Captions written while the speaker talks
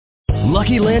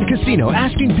Lucky Land Casino,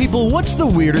 asking people, what's the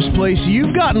weirdest place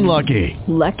you've gotten lucky?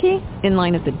 Lucky? In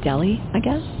line at the deli, I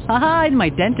guess? Aha, in my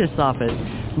dentist's office.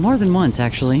 More than once,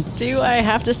 actually. Do I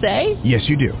have to say? Yes,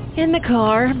 you do. In the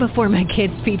car before my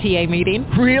kids' PTA meeting.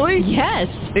 Really? Yes.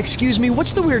 Excuse me,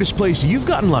 what's the weirdest place you've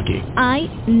gotten lucky? I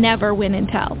never win and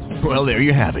tell. Well, there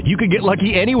you have it. You can get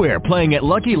lucky anywhere, playing at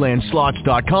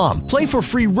LuckyLandSlots.com. Play for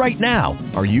free right now.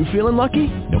 Are you feeling lucky?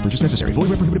 No purchase necessary. Void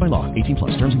where prohibited by law. 18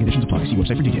 plus. Terms and conditions apply. See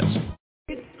website for details.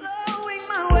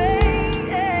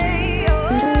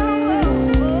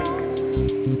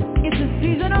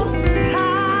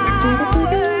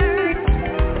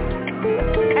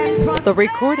 The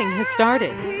recording has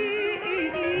started.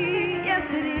 Yes,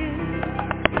 it is.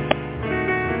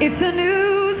 It's a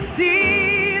new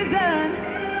season,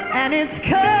 and it's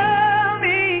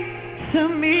coming to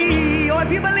me. Or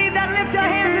if you believe that, lift your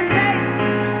hands and say,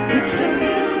 it's a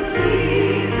new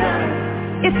season.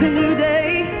 It's a new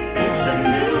day. It's a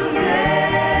new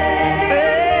day.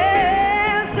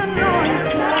 It's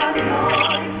anointing.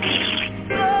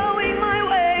 Blowing my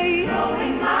way.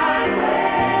 Blowing my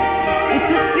way. It's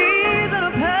a season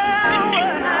of power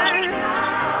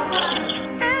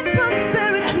and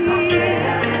prosperity.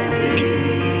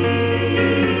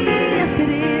 Yes, it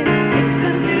is. It's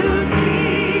a new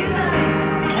season,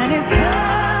 and it's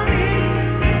coming.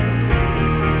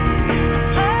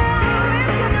 Oh,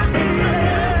 it's a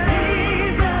new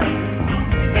season.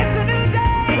 It's a new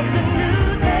day. It's a new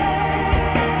day.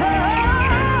 Oh,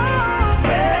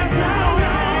 there's no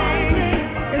rain.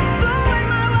 It's blowing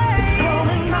my way.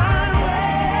 Blowing my way.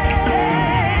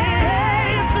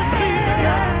 It's a season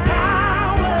of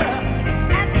power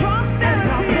and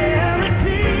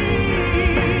prosperity.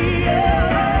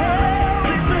 Oh,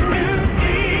 it's a new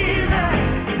season.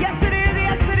 Yes, it is.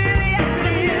 Yes, it is. Yes,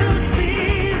 it is. New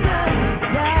season.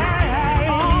 Yeah.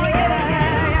 Oh, yeah.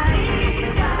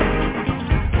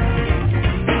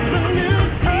 It's a new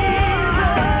season.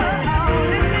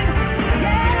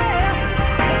 Yeah.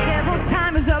 The devil's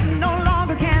time is up. No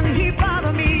longer can he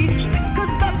bother me.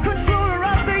 'Cause the controller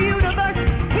of the universe,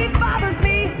 he bothers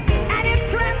me. And it's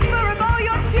transferable.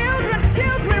 Your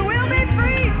children will be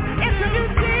free. It's a new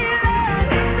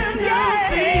season.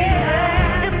 Yeah.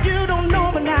 If you don't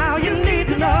know, but now you need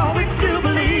to know. It's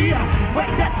Jubilee. Where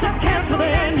debts are canceled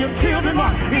and your children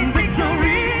walk in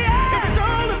victory. It's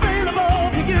all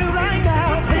available to you right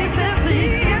now. Taste and see.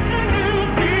 It's a new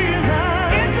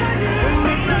season.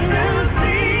 It's a new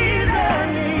season.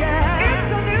 Yeah.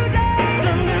 It's a new day. It's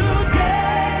a new day.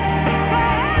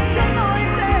 Fresh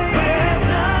anointing. Fresh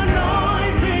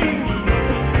anointing.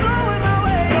 It's blowing my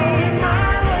way. Blowing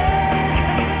my way.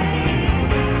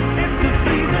 It's the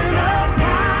season of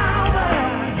power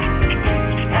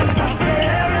and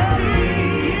prosperity.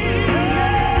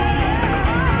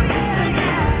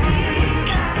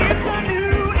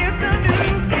 It's a new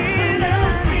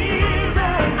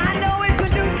season. I know it's a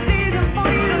new season for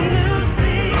you. New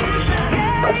season.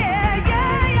 Yeah.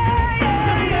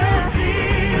 New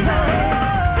season.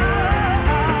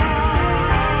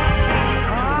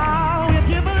 Oh, if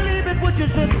you believe it, would you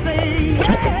just say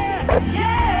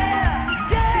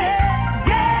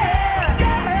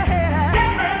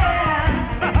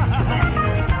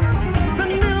The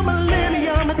new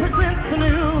millennium, it presents a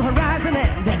new horizon,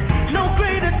 and no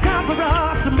greater time for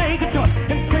us to make a choice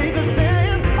and take a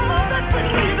stand. All that we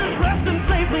need is resting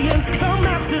safely in the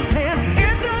Master's hand.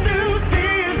 It's a new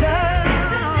season.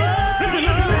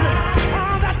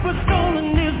 All that was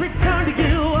stolen is returned to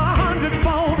you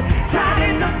 100-fold. Tried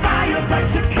in the fire, but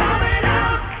you're coming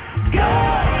out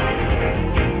good.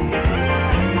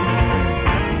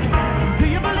 Do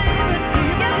you believe it? Do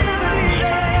you believe it?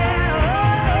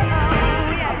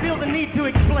 I feel the need to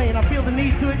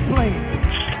explain.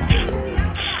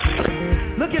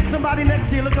 Look at somebody next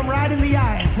to you. Look them right in the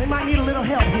eyes. They might need a little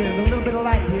help here, a little bit of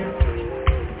light here.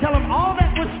 Tell them all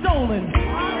that was stolen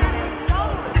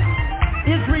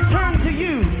is returned to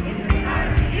you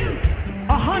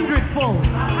 100-fold.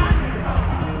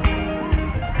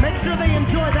 Make sure they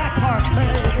enjoy that part.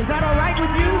 Is that all right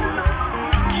with you?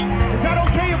 Is that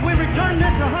okay if we return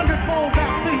this 100-fold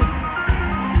back to you?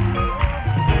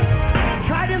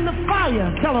 Tried in the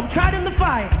fire. Tell them, tried in the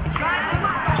fire.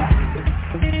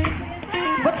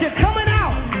 But you're coming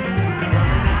out.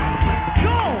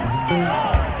 Go.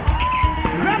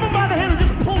 Grab them by the hand and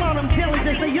just pull on them gently.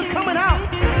 They say, you're coming out.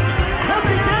 Help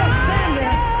you get up, stand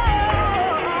there.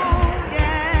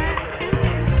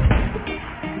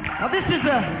 Now this is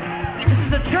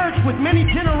a church with many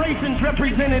generations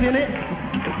represented in it.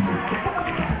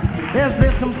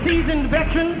 There's some seasoned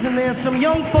veterans and there's some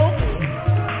young folks.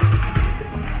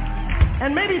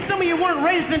 And maybe some of you weren't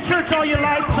raised in church all your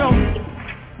life, so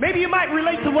Maybe you might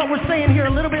relate to what we're saying here a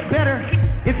little bit better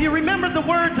if you remember the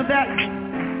words of that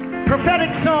prophetic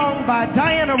song by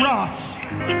Diana Ross.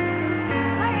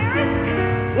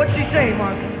 What'd she say,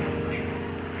 Martha?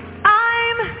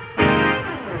 I'm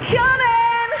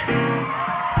coming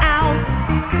out.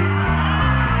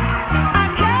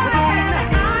 I'm coming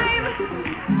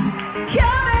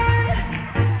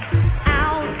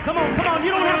out. Come on,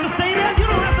 you don't have to say that. You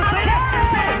don't have to say that.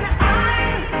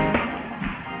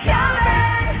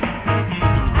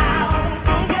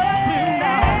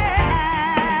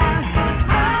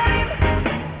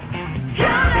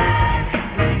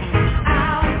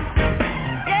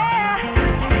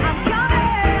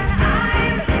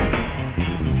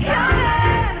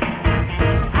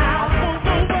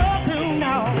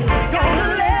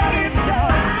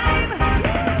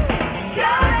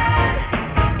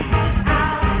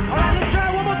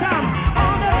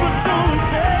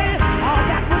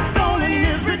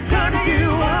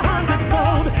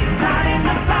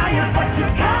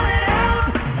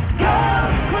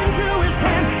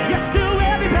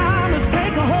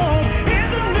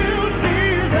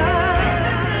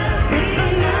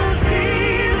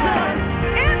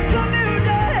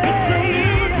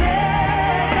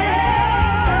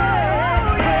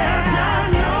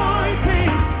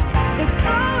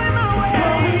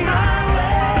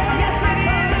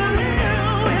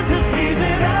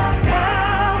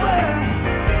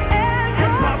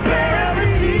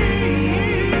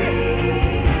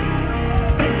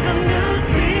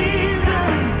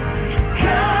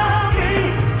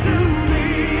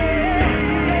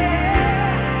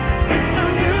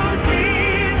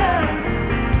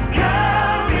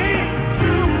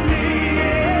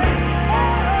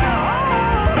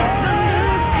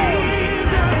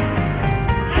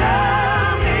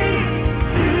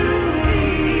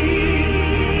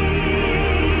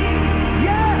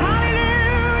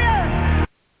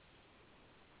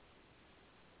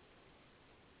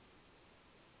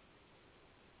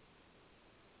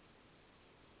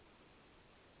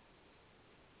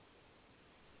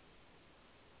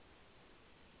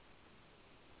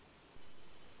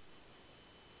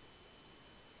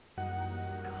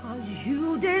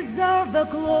 You deserve the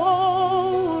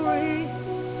glory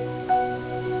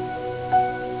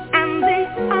and the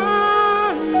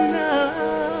honor.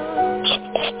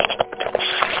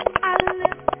 I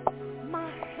lift my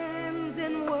hands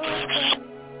in worship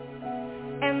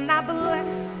and I bless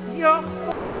your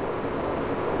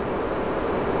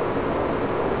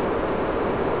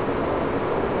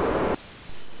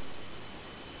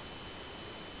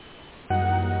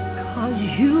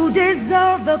You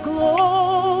deserve the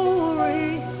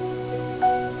glory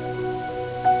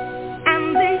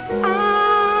and the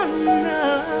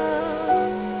honor.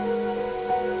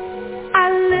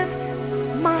 I lift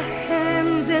my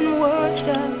hands in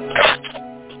worship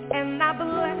and I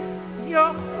bless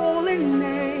your holy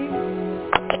name.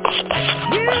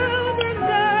 You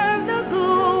deserve the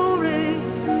glory,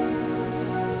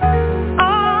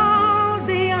 all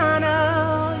the honor.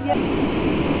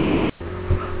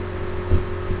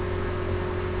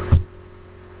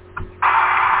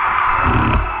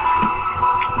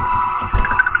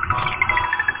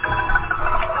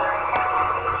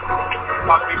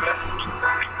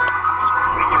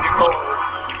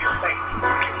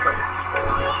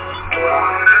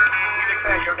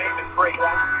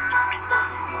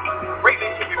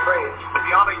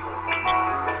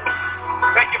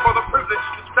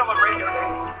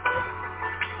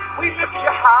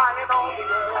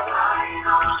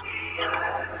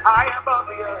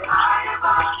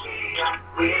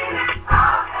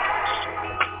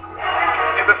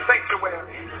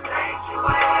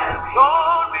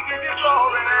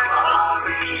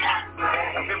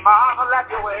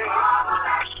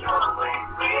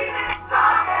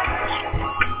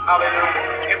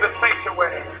 Hallelujah. In the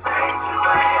sanctuary. It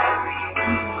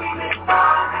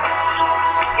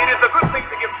is a good thing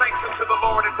to give thanks unto the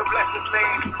Lord and to bless his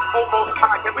name, O Most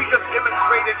High. Can we just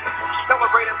demonstrate it,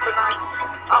 celebrate him tonight?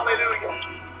 Hallelujah.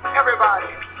 Everybody,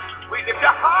 we lift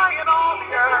you high in all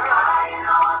the earth.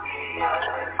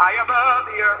 High above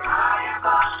the earth.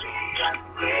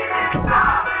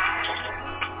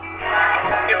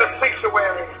 In the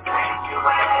sanctuary.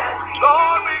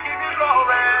 Lord, we give you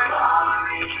glory.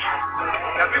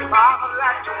 Every Father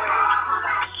like your way.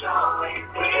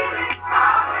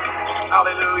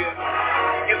 Hallelujah.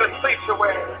 In the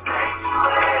sanctuary.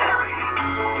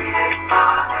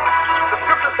 The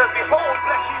scripture says, behold,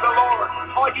 bless ye the Lord,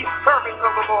 all ye servants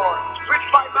of the Lord, which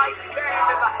by night stand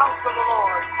in the house of the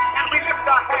Lord. And we lift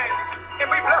our hands and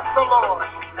we bless the Lord.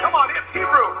 Come on, it's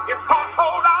Hebrew. It's called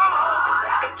hold on.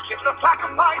 It's the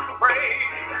sacrifice of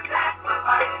praise.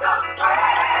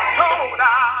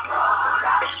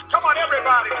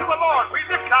 Lord. We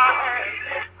lift our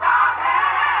hands.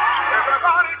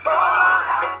 Everybody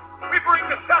come. We bring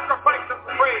the sacrifice of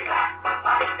praise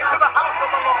into the house of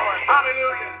the Lord.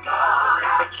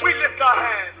 Hallelujah. We lift our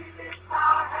hands.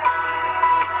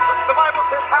 The Bible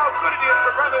says how good it is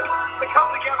for brothers to come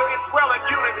together and dwell in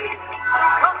unity. We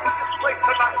come to this place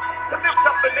tonight to lift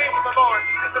up the name of the Lord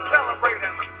and to celebrate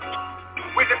Him.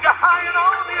 We lift you high and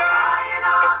on the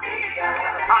earth,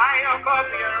 high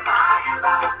above the earth.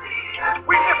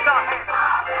 We lift our hands.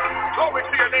 Glory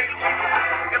to your name, Jesus.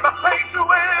 In the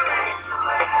sanctuary,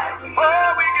 oh,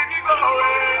 we give you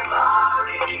glory.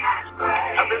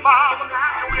 Every marvel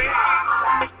and wing.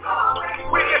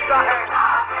 We lift our hands.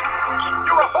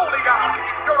 You're a holy God.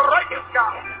 You're a righteous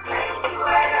God.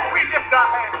 We lift our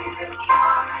hands.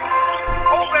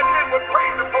 Oh, that men would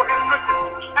praise Him for His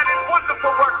goodness and His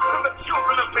wonderful works to the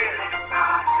children of men.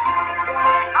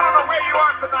 I don't know where you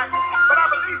are tonight, but I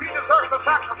believe He deserves a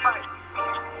sacrifice.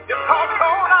 It's called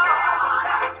cold out.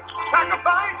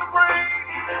 Sacrifice of praise.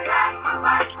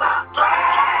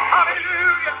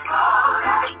 Hallelujah.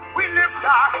 We lift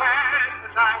our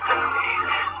hands tonight.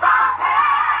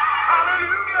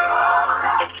 Hallelujah.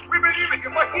 We believe in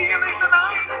You for healing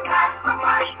tonight.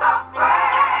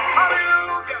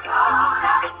 Hallelujah.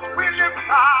 We lift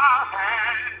our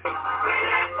hands.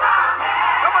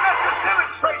 Come on, let's just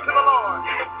demonstrate to the Lord.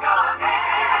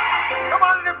 Come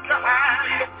on, lift your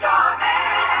hands.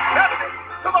 That's it.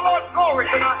 To the Lord's glory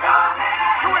tonight.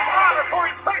 To His honor for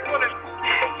His faithfulness.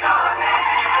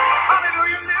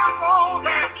 Hallelujah. Lift all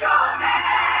hands.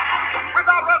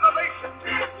 Without reservation.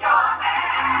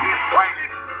 He's greatly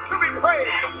to be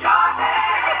praised. In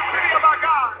the city of our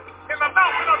God. In the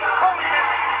mountain of His holiness.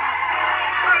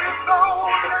 There is no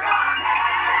name.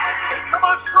 Come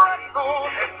on, stretch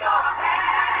forth.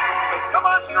 Come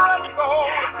on, stretch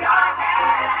forth.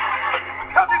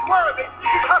 Because He's worthy.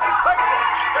 Because He's faithful.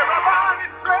 Everybody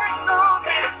stretch on.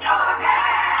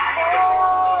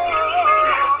 Oh,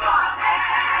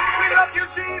 we love You,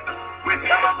 Jesus. We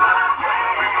celebrate You.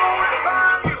 We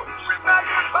glorify You. We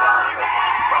magnify You.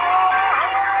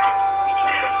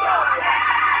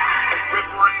 We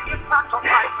bring the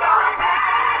sacrifice of praise.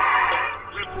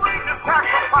 We bring the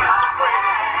sacrifice of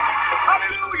praise.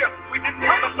 Hallelujah. We didn't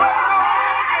come to play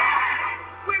alone.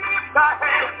 We lift our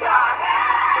hands high.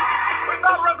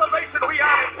 Without reservation, we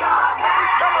honor You. We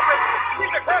celebrate You. We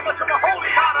declare that You're the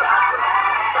holy God of Israel.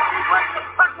 And we bring the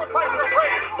sacrifice of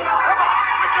praise. Come on,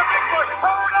 with your big voice,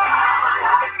 hold up.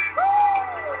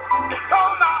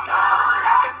 Hold up.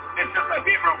 It's just a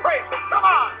Hebrew praise. Come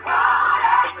on.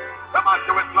 Come on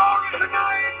to His glory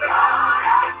tonight.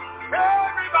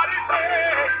 Everybody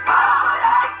say,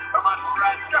 come on,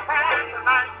 stretch your hands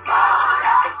tonight.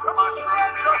 Come on,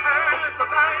 stretch your hands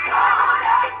tonight.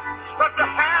 Stretch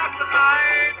your hands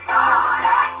tonight.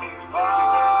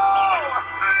 Oh,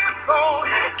 lift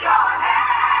those.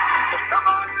 Come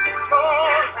on, lift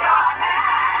those.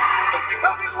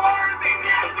 Because He's worthy.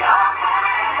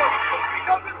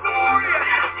 Because He's glorious.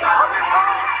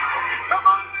 Come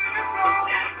on, lift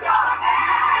those.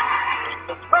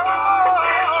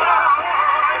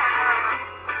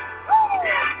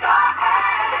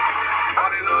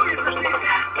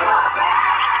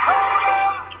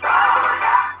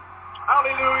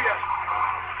 Hallelujah.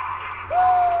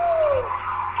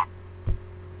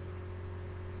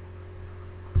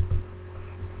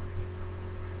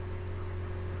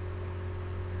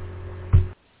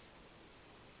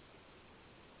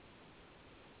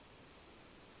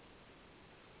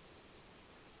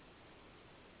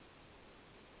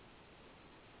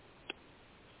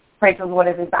 Praise the Lord,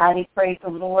 everybody. Praise the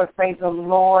Lord. Praise the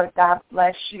Lord. God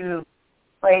bless you.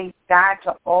 Praise God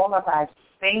to all of our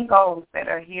singles that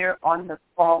are here on the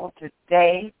call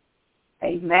today.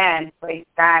 Amen. Praise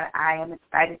God. I am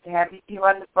excited to have you here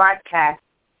on the broadcast.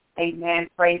 Amen.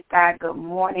 Praise God. Good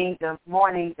morning. Good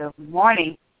morning. Good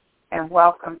morning. And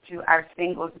welcome to our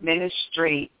singles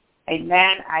ministry.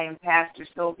 Amen. I am Pastor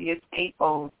Sylvia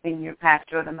Staples, Senior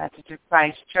Pastor of the Message of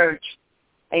Christ Church.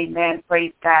 Amen.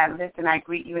 Praise God. Listen, I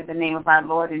greet you in the name of our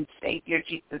Lord and Savior,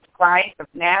 Jesus Christ of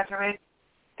Nazareth.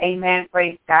 Amen.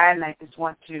 Praise God. And I just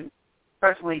want to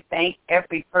personally thank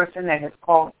every person that has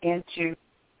called into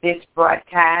this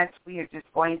broadcast. We are just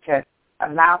going to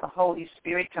allow the Holy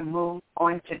Spirit to move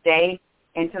on today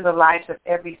into the lives of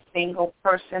every single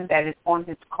person that is on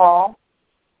this call.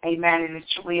 Amen. It is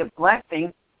truly a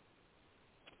blessing.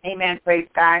 Amen. Praise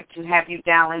God to have you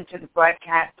down into the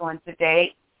broadcast on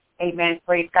today. Amen.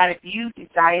 Praise God. If you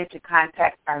desire to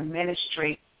contact our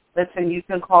ministry, listen, you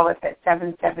can call us at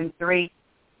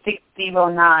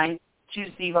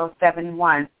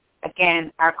 773-609-2071.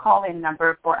 Again, our call-in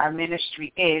number for our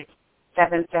ministry is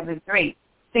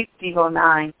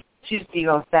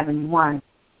 609-2071.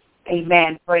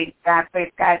 Amen. Praise God.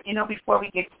 Praise God. You know, before we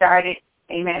get started,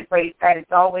 amen, praise God,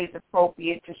 it's always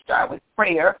appropriate to start with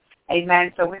prayer.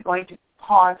 Amen. So we're going to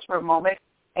pause for a moment,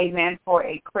 amen, for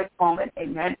a quick moment,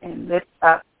 amen, and lift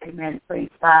up, amen, praise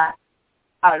God,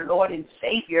 our Lord and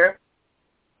Savior,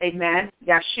 amen,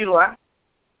 Yeshua,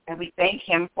 and we thank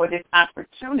him for this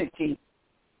opportunity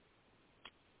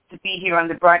to be here on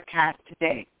the broadcast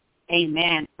today.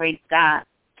 Amen. Praise God.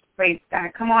 Praise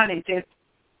God. Come on and just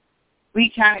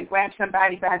reach out and grab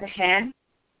somebody by the hand.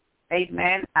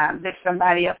 Amen. Lift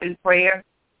somebody up in prayer.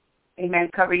 Amen.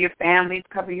 Cover your families.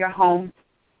 Cover your homes.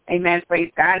 Amen.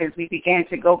 Praise God. As we begin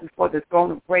to go before the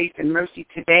throne of grace and mercy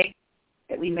today,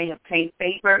 that we may obtain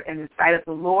favor in the sight of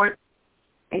the Lord.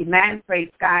 Amen.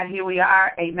 Praise God. Here we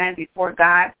are. Amen. Before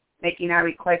God, making our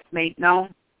requests made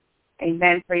known.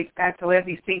 Amen. Praise God. So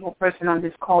every single person on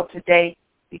this call today,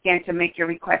 begin to make your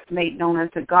requests made known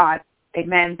unto God.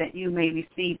 Amen. That you may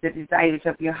receive the desires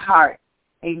of your heart.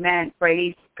 Amen.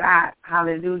 Praise God.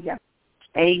 Hallelujah.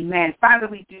 Amen. Father,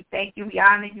 we do thank you. We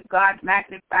honor you, God.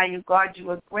 Magnify you, God. You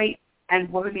are great and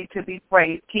worthy to be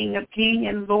praised. King of kings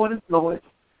and Lord of lords.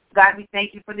 God, we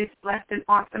thank you for this blessed and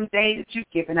awesome day that you've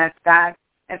given us, God.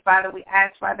 And Father, we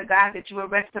ask, Father God, that you will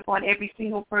rest upon every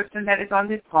single person that is on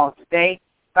this call today.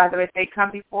 Father, as they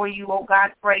come before you, oh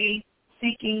God, praying,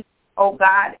 seeking, oh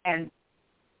God, and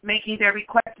making their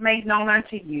requests made known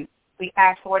unto you. We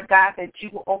ask, Lord God, that you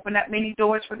will open up many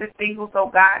doors for the singles, oh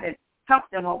God, and help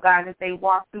them, oh God, as they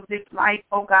walk through this life,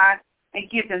 oh God, and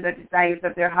give them the desires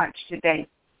of their hearts today.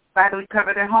 Father, we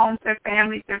cover their homes, their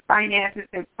families, their finances,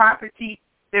 their property,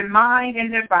 their mind,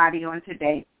 and their body on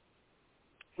today.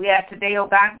 We ask today, oh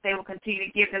God, that they will continue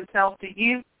to give themselves to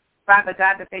you, Father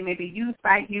God, that they may be used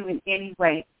by you in any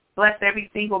way. Bless every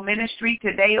single ministry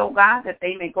today, oh God, that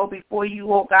they may go before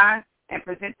you, oh God, and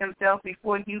present themselves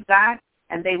before you, God,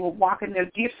 and they will walk in their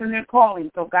gifts and their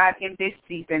callings, oh God, in this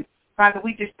season. Father,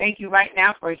 we just thank you right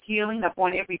now for healing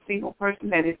upon every single person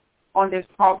that is on this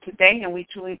call today, and we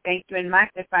truly thank you and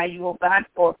magnify you, oh God,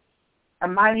 for a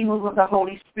mighty move of the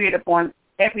Holy Spirit upon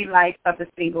every life of the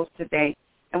singles today.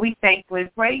 And we thank you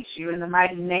and praise you. In the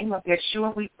mighty name of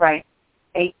Yeshua we pray.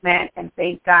 Amen and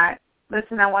thank God.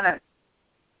 Listen, I want to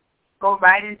go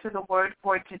right into the word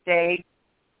for today.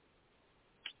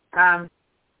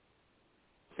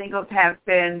 Singles have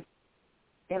been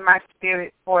in my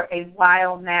spirit for a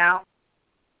while now.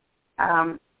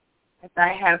 As I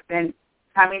have been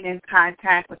coming in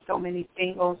contact with so many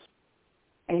singles,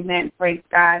 amen, praise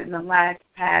God, in the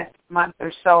past month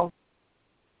or so.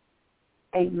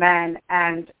 Amen.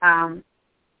 And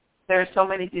there are so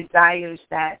many desires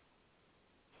that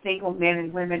single men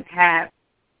and women have.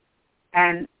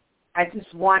 And I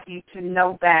just want you to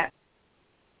know that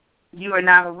you are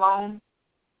not alone,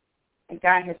 and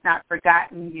God has not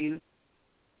forgotten you.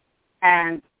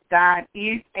 And God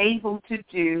is able to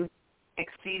do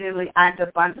exceedingly and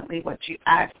abundantly what you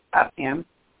ask of him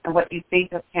and what you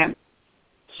think of him.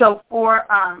 So for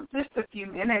just a few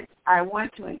minutes, I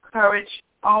want to encourage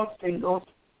all singles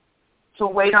to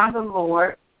wait on the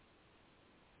Lord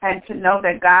and to know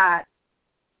that God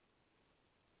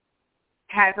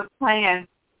has a plan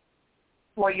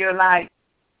for your life.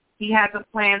 He has a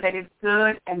plan that is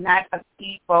good and not of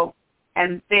evil,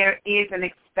 and there is an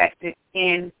expected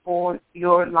end for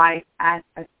your life as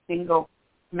a single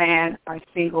man or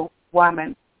single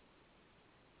woman.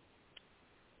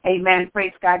 Amen.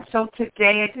 Praise God. So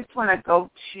today I just want to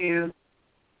go to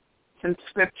some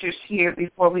scriptures here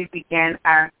before we begin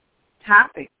our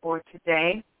topic for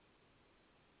today.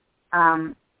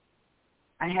 I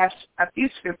have a few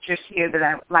scriptures here that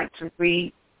I would like to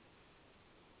read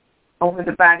over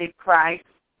the body of Christ.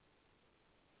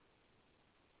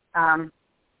 I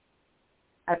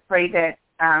pray that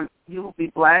you will be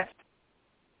blessed,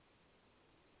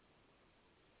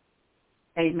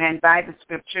 amen, by the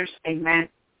scriptures, amen,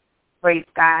 praise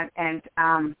God. And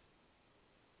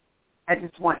I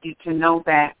just want you to know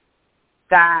that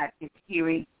God is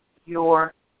hearing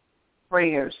your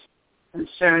prayers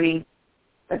concerning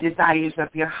the desires of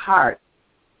your heart.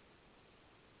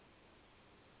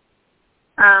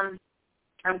 I'm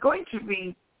going to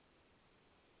read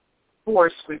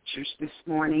 4 scriptures this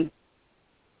morning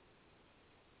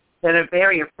that are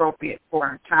very appropriate for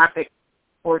our topic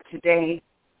for today.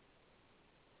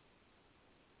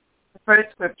 The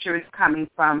first scripture is coming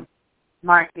from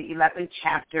Mark, the 11th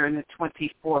chapter and the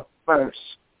 24th verse.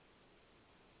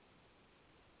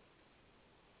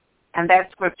 And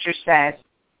that scripture says,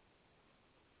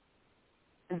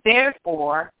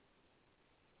 "Therefore,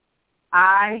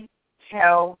 I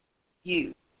tell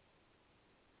you,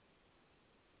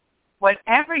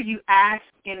 whatever you ask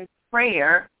in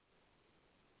prayer,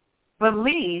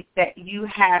 believe that you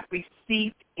have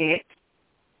received it,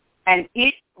 and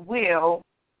it will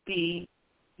be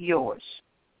yours.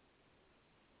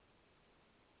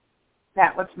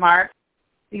 That was Mark,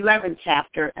 the 11th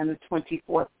chapter and the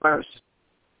 24th verse.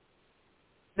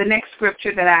 The next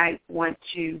scripture that I want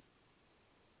to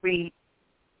read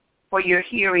for your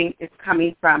hearing is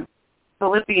coming from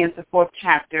Philippians, the 4th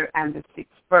chapter and the 6th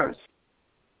verse.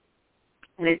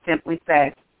 And it simply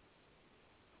says,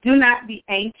 do not be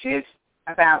anxious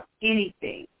about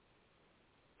anything,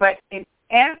 but in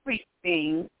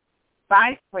everything,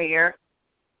 by prayer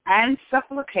and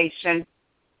supplication,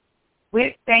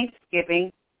 with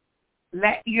thanksgiving,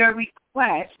 let your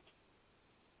requests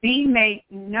be made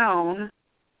known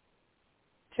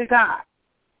to God.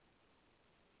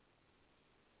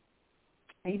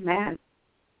 Amen.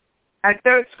 Our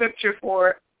third scripture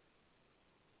for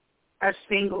our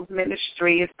singles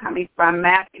ministry is coming from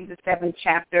Matthew, the 7th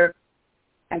chapter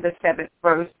and the 7th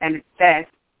verse, and it says,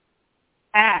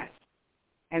 ask,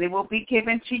 and it will be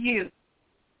given to you.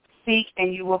 Seek,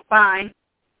 and you will find.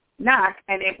 Knock,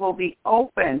 and it will be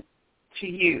open to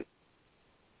you.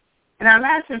 And our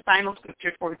last and final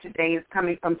scripture for today is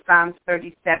coming from Psalms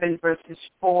 37, verses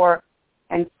 4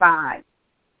 and 5.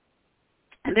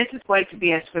 And this is going to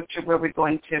be a scripture where we're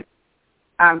going to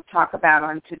talk about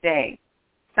on today.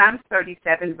 Psalms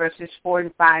 37, verses 4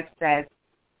 and 5 says,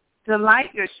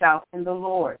 delight yourself in the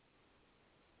Lord,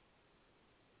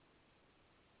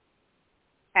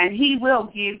 and he will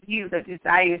give you the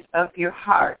desires of your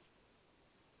heart.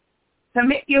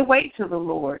 Commit your way to the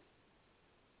Lord.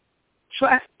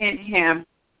 Trust in him,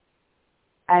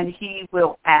 and he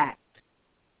will act.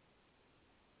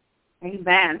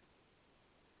 Amen.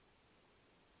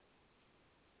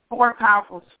 4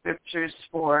 powerful scriptures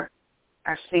for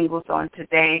our singles on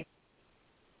today.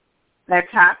 Our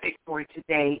topic for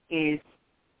today is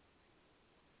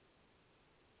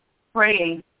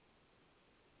praying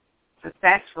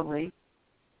successfully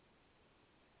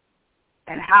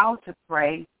and how to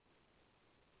pray,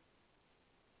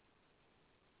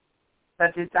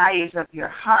 the desires of your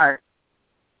heart,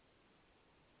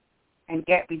 and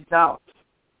get results.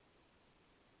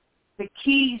 The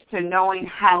keys to knowing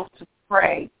how to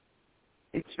pray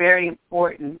is very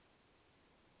important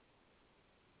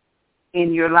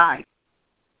in your life.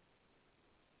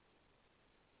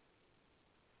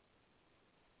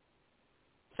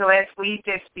 So as we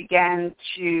just began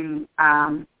to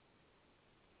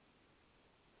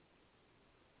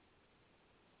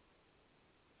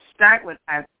start with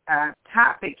our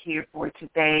topic here for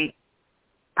today,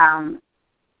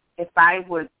 if I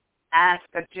would ask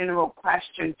a general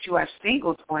question to our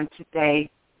singles on today,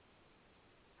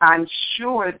 I'm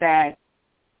sure that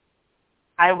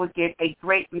I would get a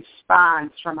great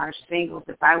response from our singles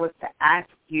if I was to ask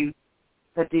you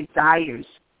the desires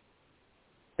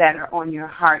that are on your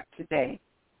heart today.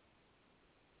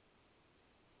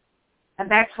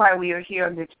 And that's why we are here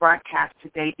on this broadcast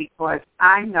today, because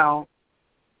I know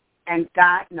and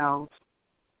God knows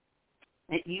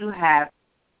that you have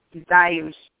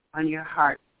desires on your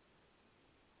heart.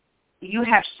 You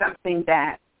have something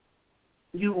that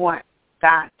you want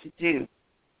God to do.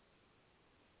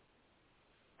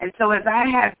 And so as I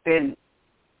have been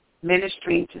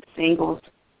ministering to singles,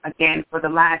 again, for the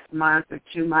last month or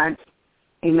 2 months,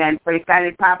 amen, praise God,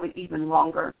 and probably even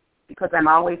longer, because I'm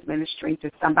always ministering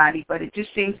to somebody, but it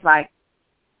just seems like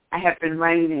I have been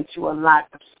running into a lot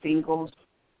of singles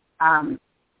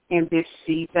in this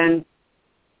season.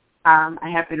 I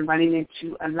have been running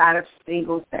into a lot of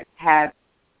singles that have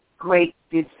great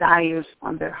desires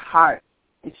on their heart.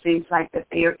 It seems like that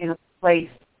they are in a place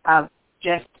of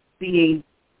just being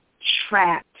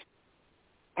trapped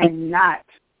and not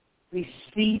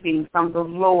receiving from the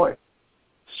Lord.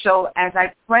 So as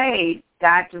I prayed,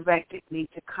 God directed me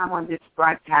to come on this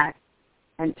broadcast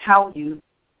and tell you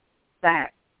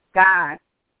that God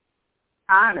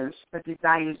honors the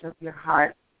desires of your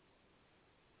heart.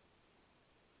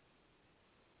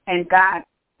 And God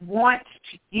wants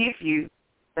to give you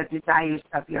the desires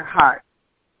of your heart.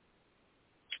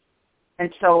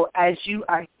 And so as you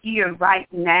are here right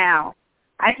now,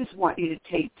 I just want you to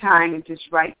take time and just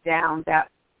write down that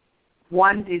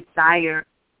one desire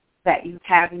that you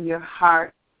have in your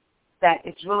heart that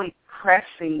is really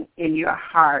pressing in your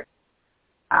heart.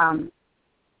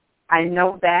 I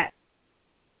know that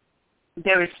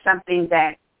there is something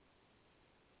that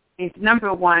is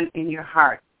number one in your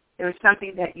heart. There is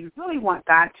something that you really want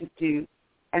God to do.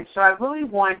 And so I really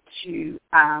want to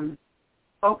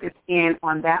focus in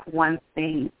on that one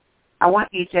thing. I want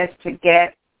you just to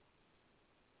get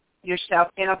yourself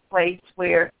in a place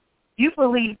where You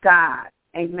believe God.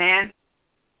 Amen.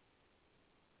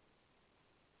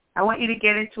 I want you to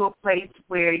get into a place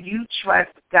where you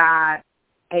trust God.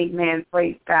 Amen.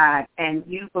 Praise God. And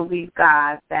you believe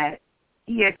God that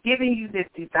He has given you this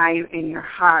desire in your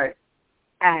heart,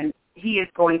 and He is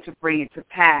going to bring it to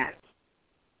pass.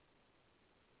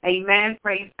 Amen.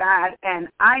 Praise God. And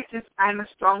I'm a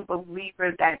strong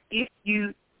believer that if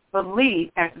you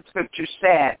believe, as the scripture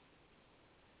said,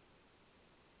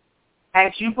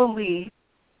 as you believe,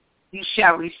 you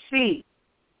shall receive.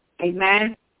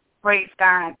 Amen. Praise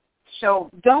God. So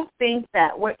don't think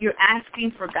that what you're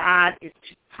asking for God is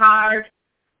too hard,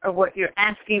 or what you're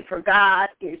asking for God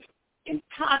is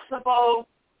impossible,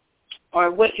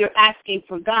 or what you're asking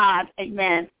for God,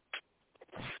 amen,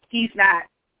 He's not,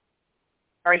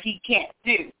 or He can't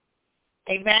do.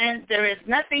 Amen. There is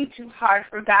nothing too hard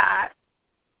for God.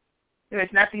 There is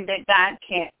nothing that God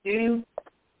can't do.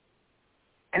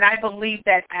 And I believe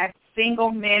that as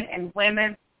single men and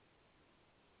women,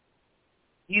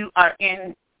 you are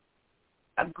in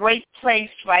a great place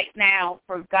right now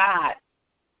for God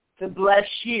to bless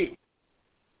you.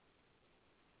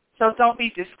 So don't be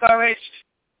discouraged.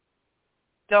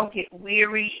 Don't get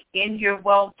weary in your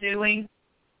well-doing.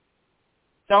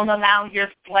 Don't allow your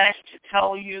flesh to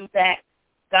tell you that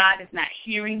God is not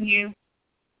hearing you.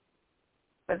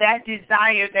 But that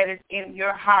desire that is in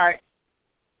your heart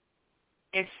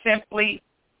is simply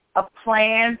a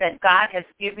plan that God has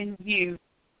given you,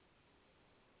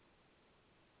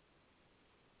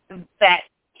 that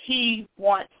He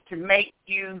wants to make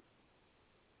you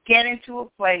get into a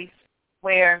place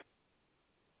where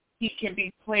He can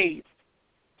be pleased.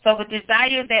 So the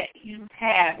desire that you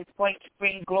have is going to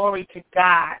bring glory to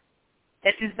God.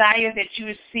 That desire that you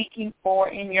are seeking for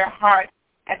in your heart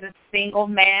as a single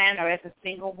man or as a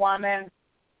single woman,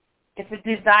 it's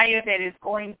a desire that is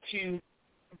going to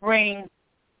bring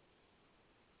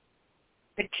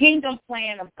the kingdom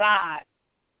plan of God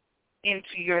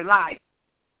into your life.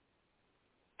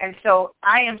 And so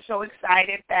I am so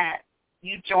excited that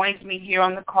you joined me here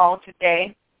on the call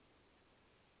today.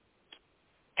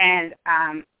 And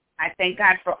I thank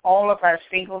God for all of our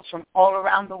singles from all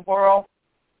around the world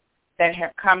that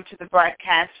have come to the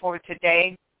broadcast for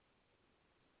today.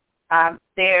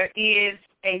 There is,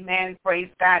 amen, praise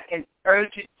God, an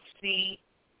urgency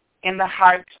in the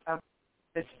hearts of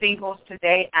the singles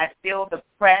today. I feel the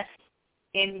press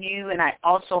in you, and I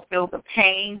also feel the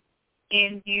pain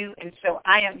in you. And so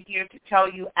I am here to tell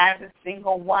you as a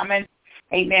single woman,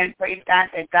 amen, praise God,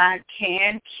 that God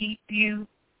can keep you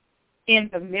in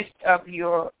the midst of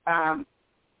your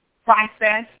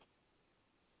process.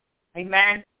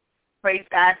 Amen. Praise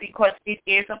God, because it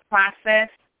is a process.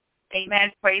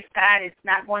 Amen. Praise God. It's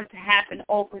not going to happen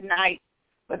overnight,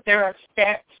 but there are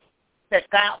steps that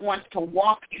God wants to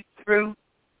walk you through.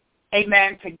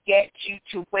 Amen. To get you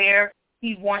to where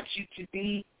He wants you to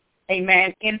be.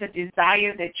 Amen. In the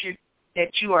desire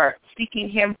that you are seeking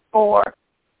Him for.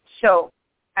 So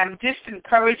I'm just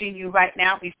encouraging you right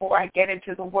now before I get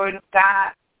into the Word of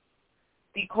God,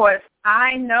 because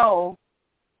I know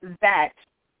that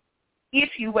if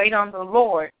you wait on the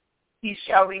Lord, He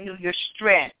shall renew your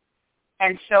strength.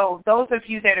 And so those of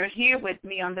you that are here with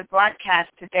me on the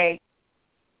broadcast today,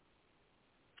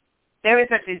 there is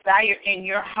a desire in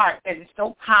your heart that is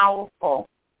so powerful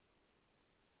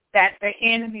that the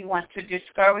enemy wants to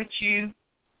discourage you.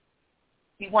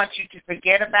 He wants you to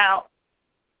forget about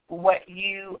what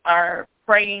you are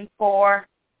praying for.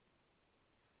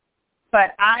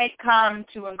 But I come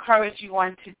to encourage you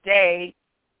on today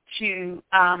to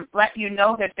let you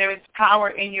know that there is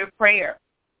power in your prayer.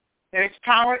 There is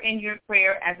power in your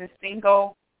prayer as a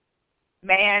single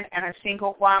man and a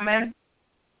single woman.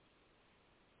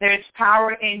 There is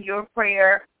power in your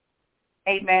prayer.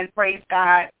 Amen. Praise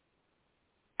God.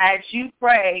 As you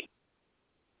pray,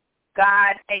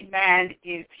 God, amen,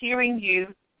 is hearing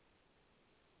you,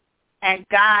 and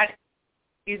God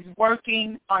is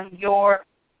working on your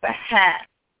behalf.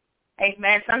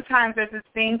 Amen. Sometimes as a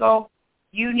single,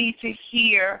 you need to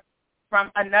hear from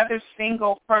another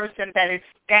single person that is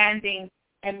standing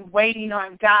and waiting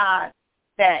on God,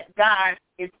 that God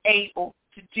is able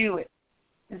to do it.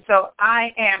 And so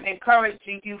I am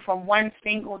encouraging you from one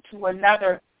single to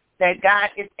another that God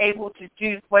is able to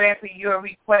do whatever your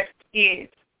request is.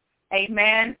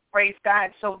 Amen. Praise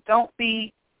God. So don't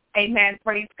be, amen,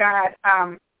 praise God,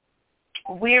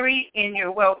 weary in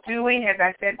your well-doing, as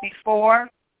I said before.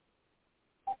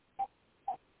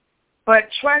 But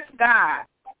trust God.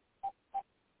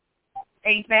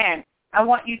 Amen. I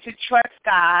want you to trust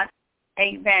God,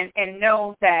 amen, and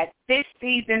know that this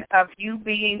season of you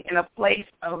being in a place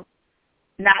of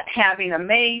not having a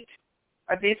mate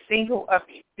or this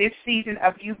season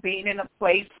of you being in a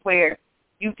place where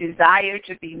you desire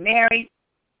to be married,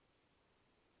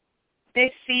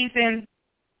 this season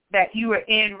that you are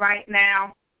in right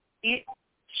now, it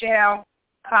shall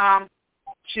come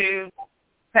to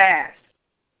pass.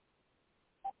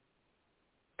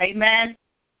 Amen.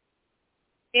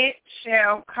 It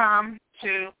shall come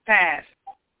to pass.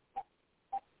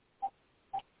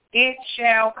 It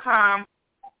shall come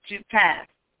to pass.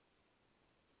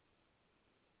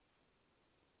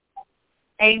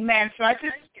 Amen. So I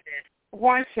just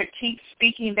want to keep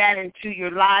speaking that into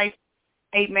your life.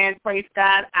 Amen. Praise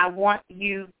God. I want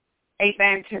you,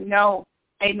 amen, to know,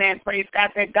 amen, praise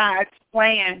God, that God's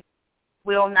plan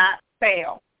will not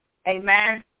fail.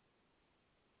 Amen.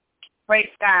 Praise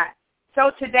God.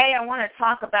 So today I want to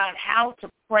talk about how to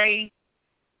pray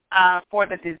for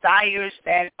the desires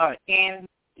that are in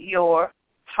your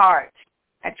heart.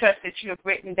 I trust that you have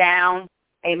written down,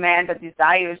 amen, the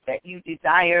desires that you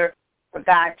desire for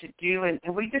God to do. And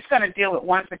we're just going to deal with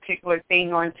one particular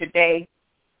thing on today.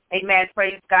 Amen.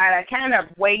 Praise God. I kind of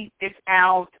weighed this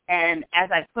out, and as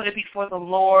I put it before the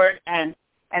Lord, and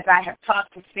as I have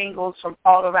talked to singles from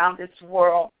all around this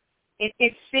world,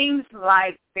 it seems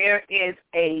like there is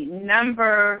a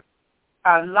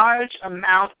large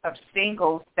amount of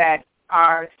singles that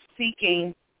are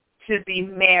seeking to be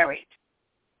married.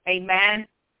 Amen.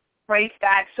 Praise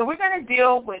God. So we're going to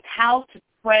deal with how to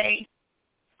pray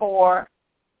for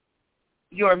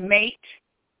your mate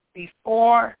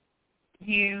before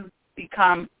you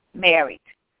become married.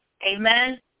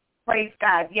 Amen. Praise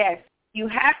God. Yes, you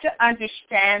have to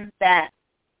understand that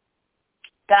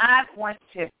God wants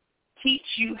to teach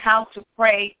you how to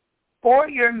pray for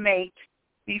your mate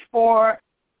before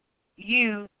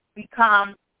you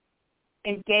become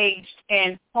engaged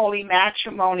in holy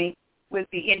matrimony with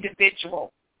the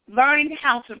individual. Learning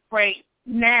how to pray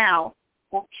now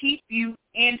will keep you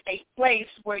in a place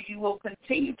where you will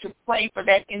continue to pray for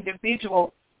that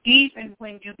individual even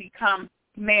when you become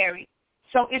married.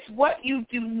 So it's what you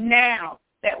do now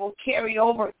that will carry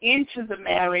over into the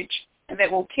marriage and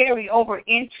that will carry over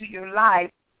into your life.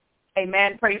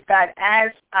 Amen. Praise God.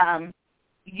 As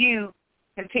you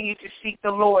continue to seek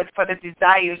the Lord for the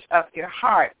desires of your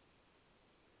heart.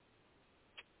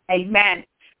 Amen.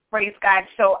 Praise God.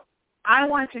 So I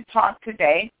want to talk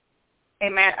today,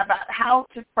 amen, about how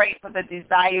to pray for the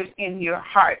desires in your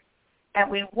heart. And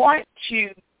we want to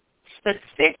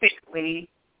specifically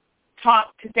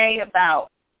talk today about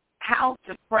how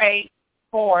to pray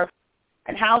for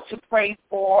and how to pray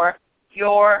for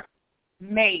your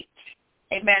mate.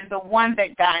 Amen. The one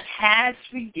that God has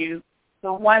for you,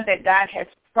 the one that God has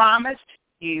promised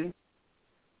you,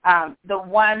 the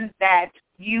one that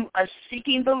you are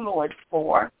seeking the Lord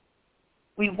for.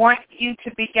 We want you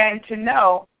to begin to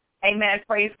know, amen,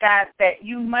 praise God, that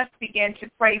you must begin to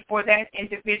pray for that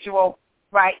individual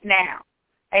right now.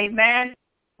 Amen.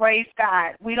 Praise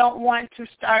God. We don't want to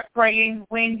start praying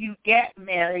when you get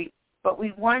married, but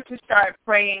we want to start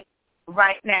praying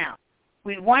right now.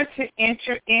 We want to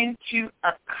enter into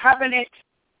a covenant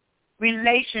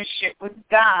relationship with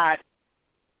God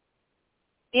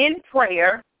in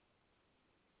prayer,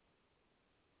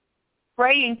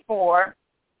 praying for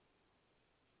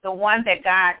the one that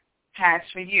God has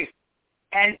for you.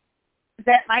 And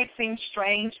that might seem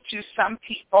strange to some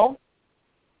people,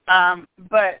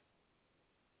 but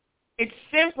it's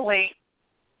simply,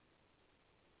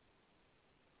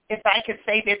 if I could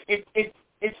say this,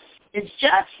 it's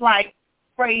just like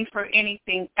praying for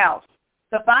anything else.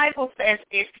 The Bible says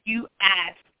if you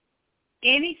ask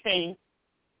anything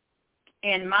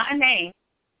in my name,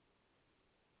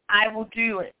 I will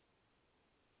do it.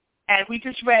 And we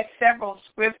just read several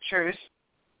scriptures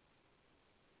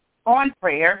on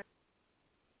prayer.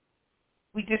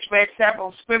 We just read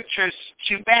several scriptures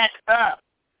to back up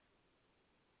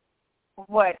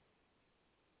what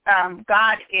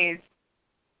God is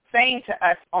saying to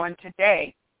us on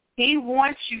today. He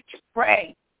wants you to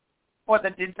pray for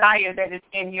the desire that is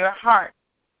in your heart.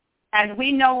 And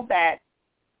we know that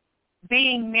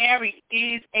being married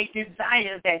is a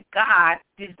desire that God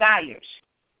desires.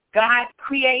 God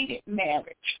created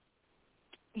marriage.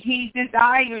 He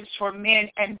desires for men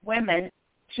and women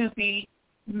to be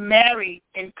married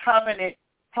in covenant,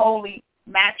 holy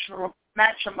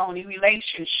matrimony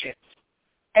relationships.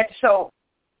 And so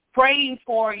praying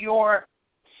for your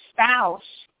spouse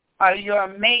or your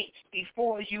mate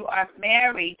before you are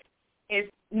married is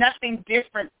nothing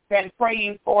different than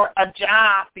praying for a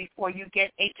job before you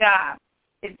get a job.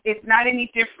 It's not any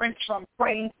different from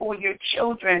praying for your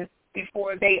children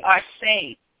before they are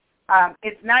saved.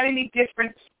 It's not any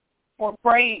different for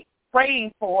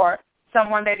praying for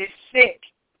someone that is sick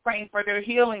praying for their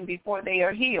healing before they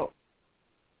are healed.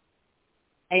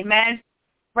 Amen.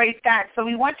 Praise God. So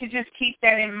we want to just keep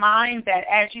that in mind, that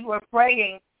as you are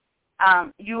praying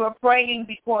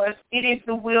because it is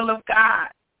the will of God.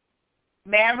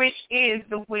 Marriage is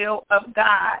the will of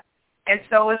God. And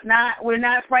so we're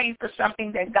not praying for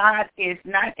something that God is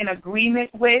not in agreement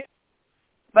with,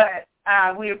 but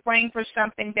we're praying for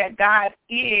something that God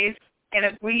is in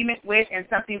agreement with, and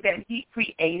something that he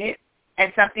created,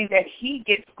 and something that he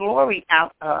gets glory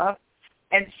out of.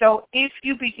 And so if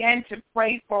you begin to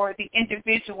pray for the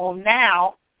individual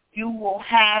now, you will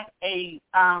have a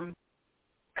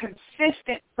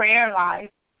consistent prayer life,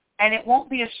 and it won't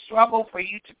be a struggle for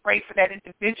you to pray for that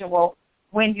individual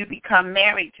when you become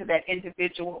married to that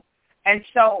individual. And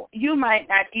so you might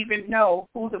not even know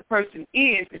who the person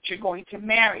is that you're going to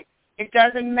marry. It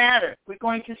doesn't matter. We're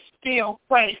going to still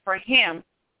pray for him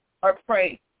or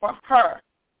pray for her.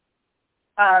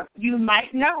 You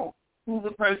might know who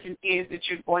the person is that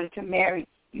you're going to marry.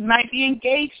 You might be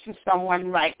engaged to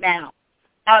someone right now.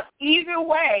 Either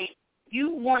way,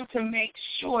 you want to make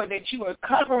sure that you are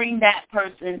covering that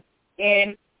person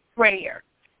in prayer.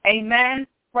 Amen.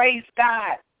 Praise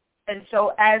God. And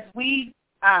so as we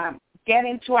get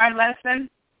into our lesson,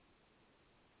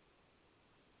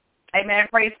 amen,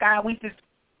 praise God, we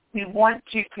want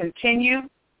to continue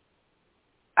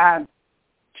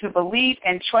to believe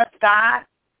and trust God,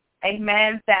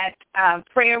 amen, that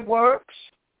prayer works,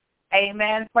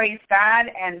 amen, praise God.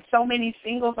 And so many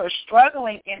singles are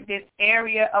struggling in this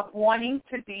area of wanting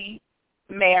to be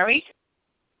married.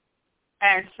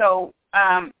 And so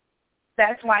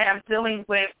that's why I'm dealing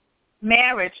with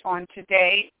marriage on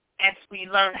today as we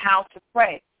learn how to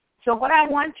pray. So what I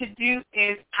want to do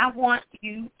is I want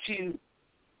you to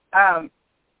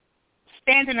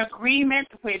stand in agreement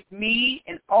with me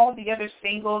and all the other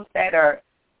singles that are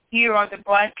here on the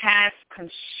broadcast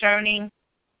concerning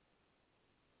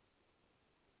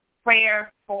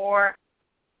prayer for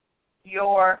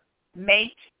your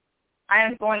mate. I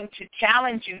am going to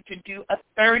challenge you to do a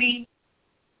 30-day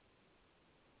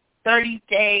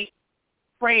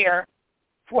prayer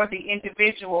for the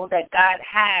individual that God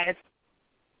has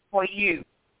for you.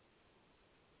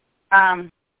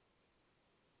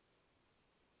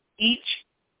 Each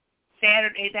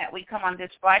Saturday that we come on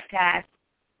this broadcast,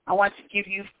 I want to give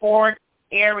you 4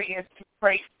 areas to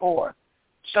pray for.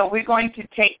 So we're going to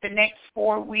take the next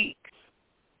 4 weeks,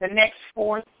 the next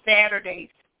 4 Saturdays,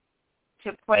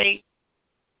 to pray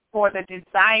for the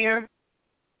desire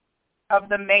of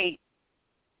the mate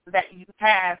that you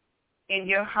have in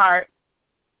your heart,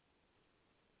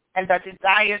 and the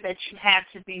desire that you have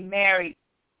to be married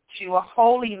to a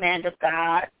holy man of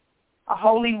God, a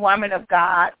holy woman of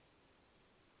God,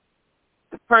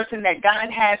 the person that God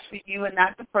has for you and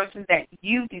not the person that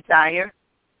you desire.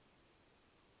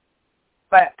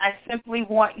 But I simply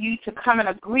want you to come in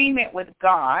agreement with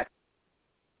God.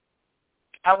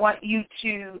 I want you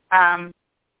to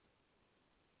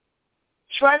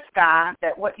trust God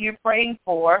that what you're praying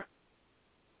for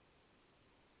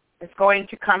is going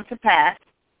to come to pass.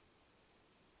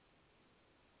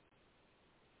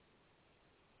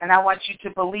 And I want you to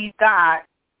believe God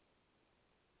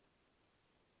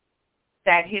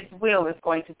that his will is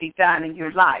going to be done in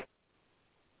your life.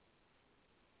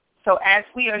 So as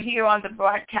we are here on the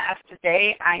broadcast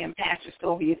today, I am Pastor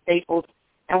Sylvia Staples,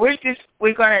 and we're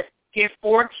going to give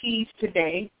 4 keys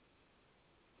today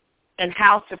on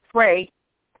how to pray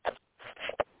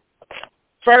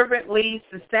fervently,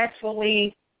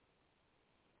 successfully,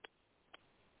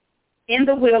 in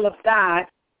the will of God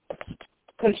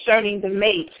concerning the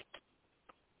mate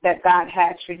that God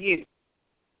has for you.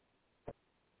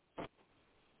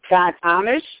 God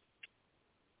honors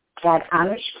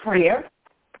prayer,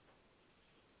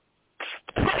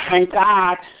 and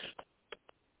God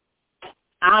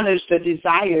honors the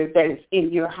desire that is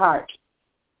in your heart.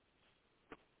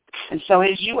 And so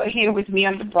as you are here with me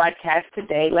on the broadcast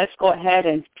today, let's go ahead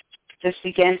and just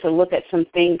begin to look at some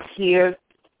things here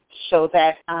so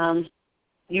that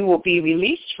you will be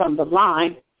released from the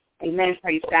line. Amen,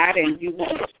 praise God, and you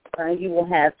will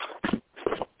have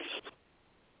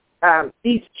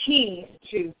these keys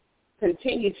to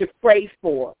continue to pray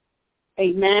for.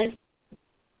 Amen.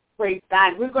 Praise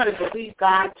God. We're going to believe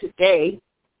God today.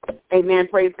 Amen.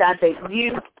 Praise God, that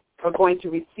you are going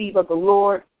to receive of the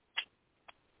Lord,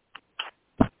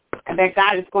 and that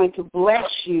God is going to bless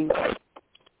you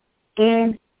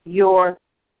in your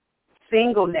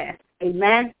singleness.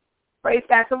 Amen. Praise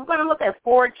God. So we're going to look at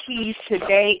 4 keys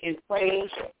today in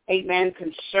praise. Amen.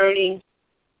 Concerning,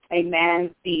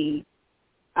 amen, the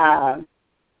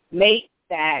mate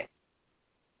that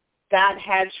God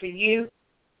has for you.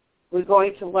 we're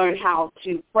going to learn how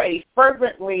to pray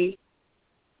fervently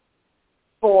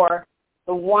for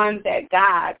the one that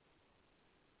God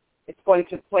is going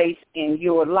to place in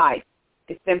your life.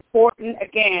 It's important,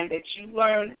 again, that you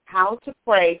learn how to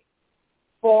pray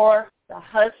for the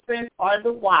husband or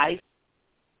the wife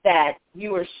that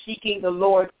you are seeking the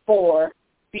Lord for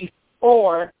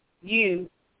before you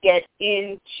get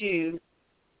into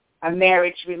a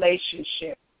marriage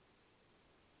relationship.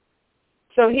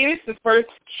 So here's the first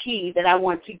key that I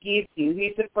want to give you.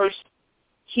 Here's the first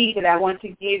key that I want to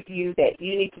give you, that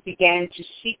you need to begin to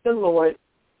seek the Lord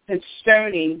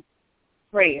concerning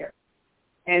prayer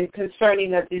and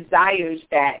concerning the desires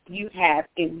that you have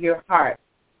in your heart.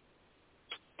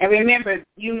 And remember,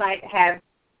 you might have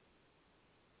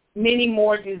many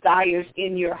more desires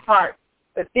in your heart,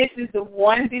 but this is the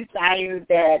one desire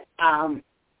that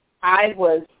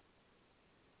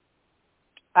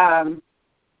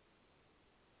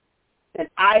that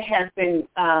I have been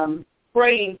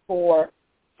praying for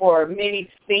many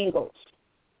singles.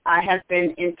 I have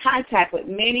been in contact with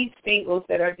many singles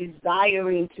that are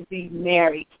desiring to be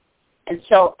married. And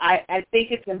so I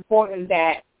think it's important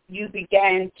that you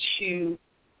begin to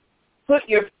put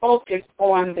your focus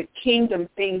on the kingdom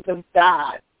things of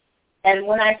God. And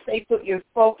when I say put your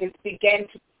focus, begin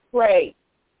to pray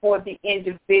for the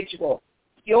individual.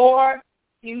 Your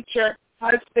future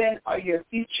husband or your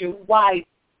future wife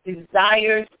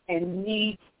desires and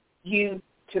needs you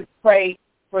to pray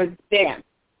for them.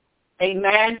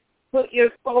 Amen. Put your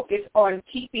focus on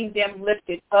keeping them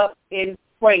lifted up in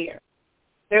prayer.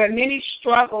 There are many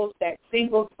struggles that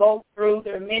singles go through.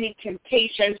 There are many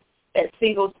temptations that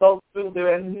singles go through.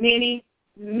 There are many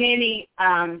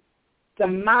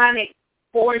demonic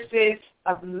forces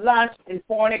of lust and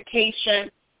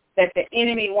fornication that the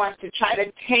enemy wants to try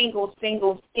to tangle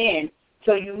singles in.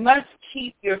 So you must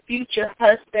keep your future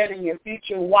husband and your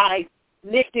future wife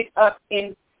lifted up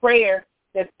in prayer,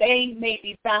 that they may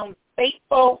be found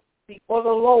faithful before the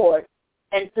Lord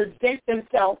and present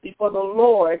themselves before the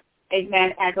Lord,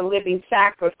 amen, as a living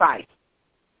sacrifice.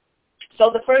 So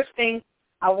the first thing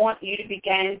I want you to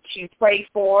begin to pray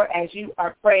for, as you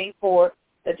are praying for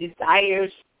the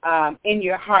desires in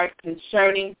your heart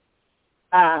concerning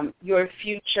your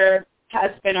future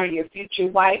husband or your future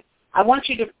wife, I want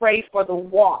you to pray for the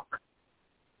walk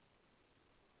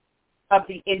of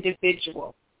the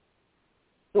individual.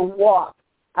 The walk.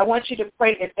 I want you to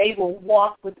pray that they will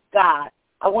walk with God.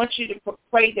 I want you to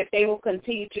pray that they will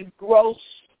continue to grow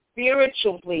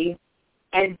spiritually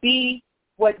and be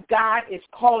what God is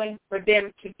calling for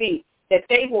them to be, that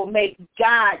they will make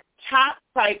God top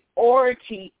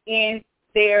priority in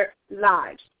their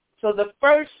lives. So the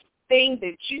first thing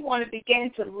that you want to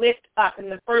begin to lift up,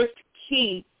 and the first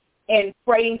key in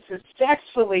praying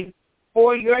successfully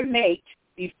for your mate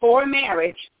before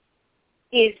marriage,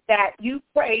 is that you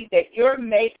pray that your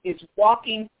mate is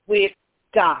walking with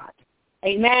God.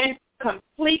 Amen?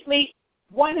 Completely,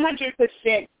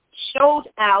 100% showed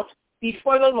out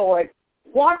before the Lord,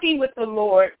 walking with the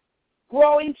Lord,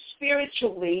 growing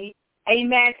spiritually,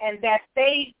 amen, and that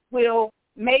they will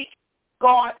make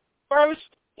God first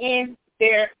in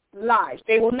their lives.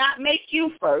 They will not make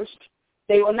you first.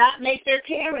 They will not make their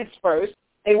parents first.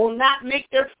 They will not make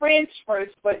their friends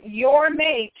first, but your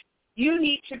mate, you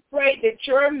need to pray that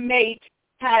your mate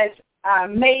has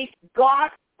made God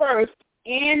first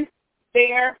in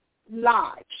their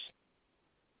lives.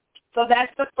 So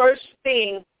that's the first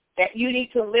thing that you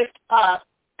need to lift up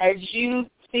as you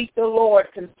seek the Lord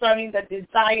concerning the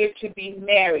desire to be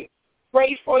married.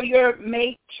 Pray for your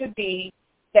mate to be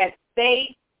that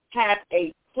they have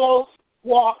a close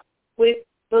walk with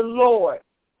the Lord,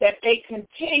 that they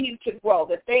continue to grow,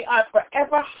 that they are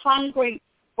forever hungry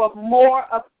for more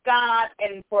of God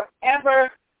and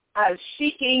forever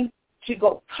seeking to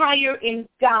go higher in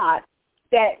God,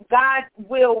 that God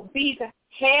will be the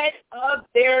head of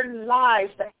their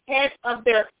lives, the head of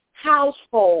their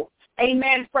household.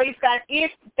 Amen. Praise God.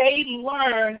 If they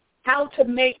learn how to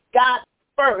make God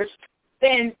first,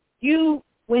 then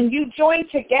when you join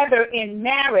together in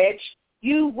marriage,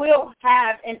 you will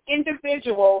have an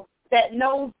individual that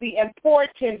knows the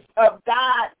importance of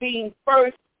God being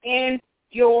first in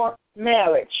your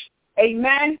marriage.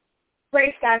 Amen.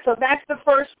 Praise God. So that's the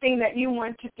first thing that you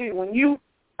want to do. When you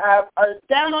are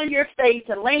down on your face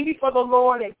and laying before the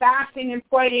Lord and fasting and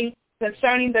praying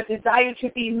concerning the desire to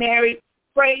be married,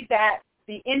 pray that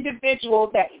the individual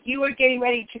that you are getting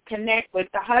ready to connect with,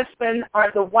 the husband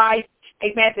or the wife,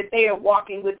 amen, that they are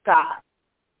walking with God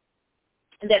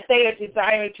and that they are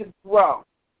desiring to grow.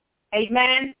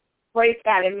 Amen. Praise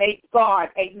God, and make God,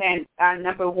 amen,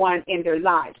 number one in their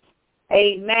lives.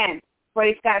 Amen.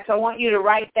 Praise God. So I want you to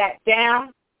write that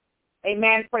down.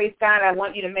 Amen. Praise God. I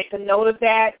want you to make a note of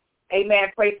that.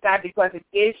 Amen. Praise God, because it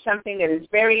is something that is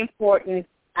very important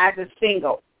as a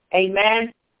single.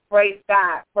 Amen. Praise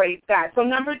God. Praise God. So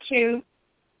number 2,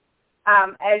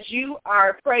 as you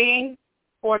are praying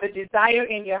for the desire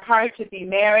in your heart to be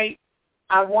married,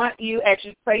 I want you, as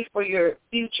you pray for your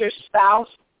future spouse,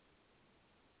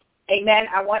 amen,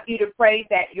 I want you to pray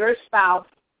that your spouse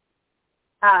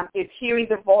is hearing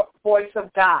the voice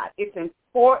of God. It's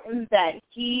important that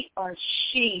he or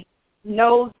she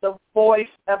knows the voice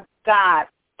of God.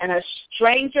 And a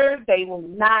stranger they will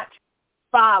not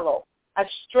follow. A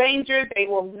stranger they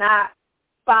will not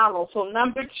follow. So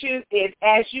number 2 is,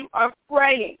 as you are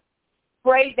praying,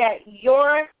 pray that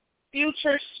your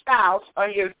future spouse or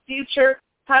your future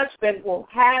husband will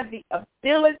have the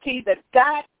ability, the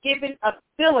God-given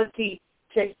ability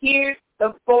to hear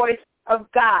the voice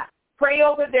of God. Pray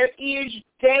over their ears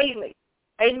daily.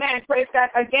 Amen. Praise God.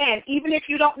 Again, even if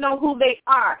you don't know who they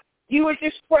are, you are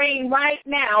just praying right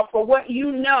now for what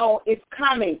you know is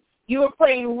coming. You are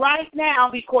praying right now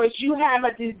because you have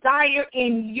a desire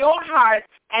in your heart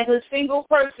as a single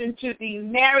person to be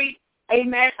married.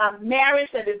 Amen. A marriage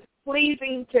that is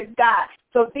pleasing to God.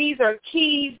 So these are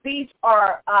keys. These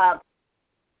are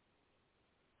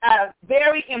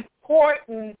very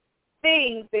important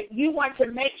things that you want to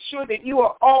make sure that you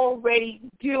are already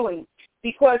doing,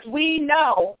 because we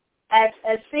know as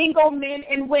single men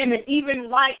and women, even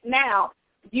right now,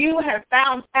 you have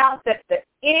found out that the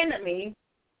enemy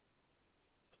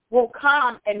will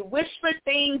come and whisper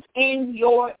things in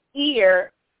your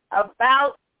ear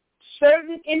about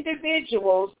certain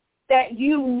individuals that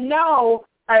you know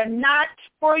are not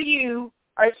for you,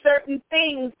 or certain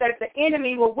things that the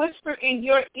enemy will whisper in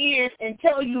your ears and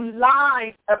tell you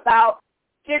lies about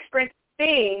different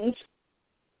things,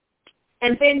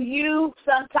 and then you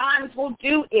sometimes will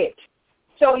do it.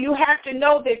 So you have to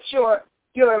know that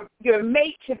your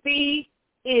mate to be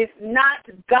is not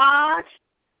God.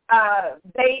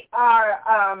 They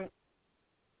are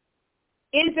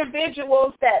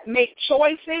individuals that make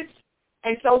choices,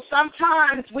 and so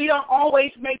sometimes we don't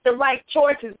always make the right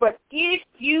choices. But if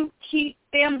you keep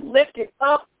them lifted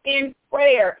up in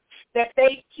prayer, that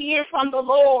they hear from the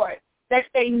Lord, that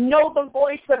they know the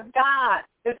voice of God,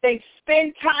 that they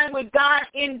spend time with God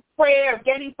in prayer,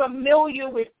 getting familiar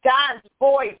with God's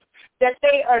voice, that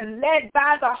they are led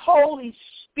by the Holy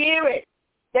Spirit,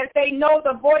 that they know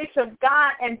the voice of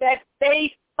God, and that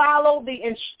they follow the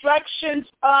instructions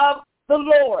of the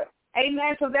Lord.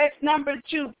 Amen. So that's number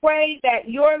 2. Pray that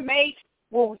your mate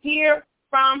will hear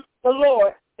from the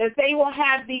Lord, that they will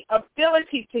have the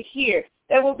ability to hear.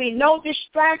 There will be no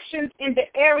distractions in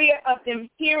the area of them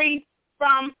hearing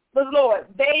from the Lord.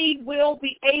 They will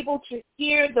be able to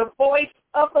hear the voice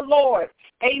of the Lord.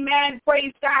 Amen.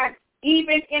 Praise God.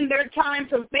 Even in their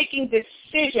times of making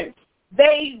decisions,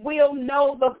 they will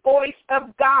know the voice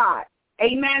of God.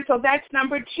 Amen. So that's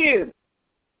number 2.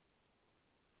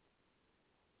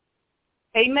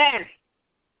 Amen.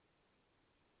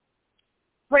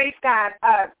 Praise God.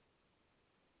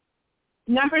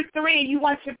 Number 3, you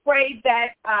want to pray that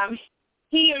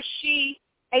he or she,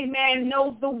 amen,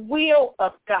 knows the will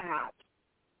of God.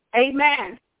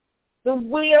 Amen. The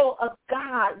will of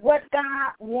God, what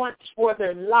God wants for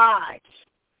their lives.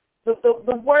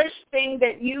 The worst thing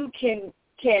that you can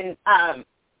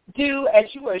do as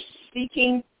you are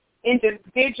seeking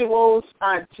individuals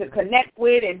to connect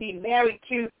with and be married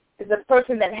to is a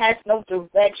person that has no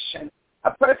direction, a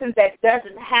person that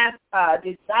doesn't have a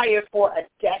desire for a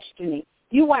destiny.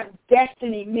 You want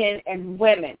destiny men and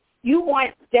women. You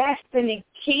want destiny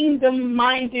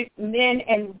kingdom-minded men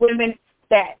and women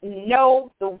that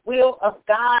know the will of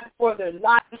God for their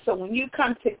lives. So when you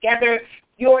come together,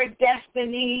 your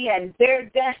destiny and their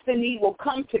destiny will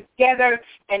come together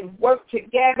and work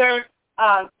together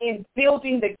in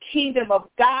building the kingdom of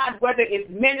God, whether it's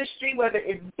ministry, whether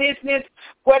it's business,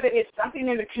 whether it's something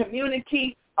in the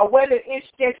community, or whether it's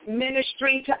just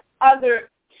ministry to other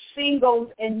singles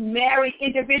and married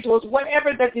individuals,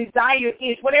 whatever the desire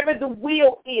is, whatever the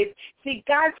will is. See,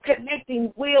 God's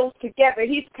connecting wills together.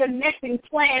 He's connecting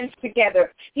plans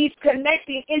together. He's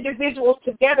connecting individuals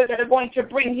together that are going to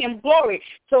bring him glory.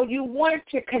 So you want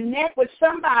to connect with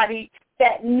somebody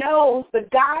that knows the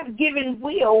God-given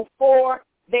will for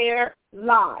their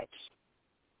lives.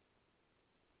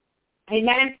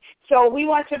 Amen. So we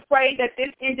want to pray that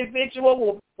this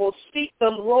individual will seek the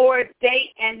Lord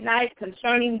day and night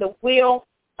concerning the will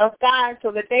of God,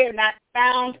 so that they are not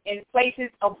found in places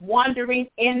of wandering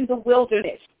in the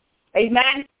wilderness.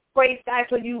 Amen. Praise God.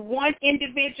 So you want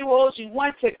individuals, you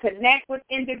want to connect with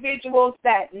individuals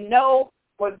that know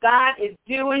what God is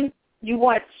doing. You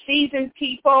want seasoned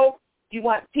people. You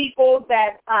want people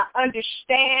that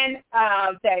understand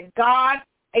that God,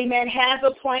 amen, has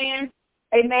a plan.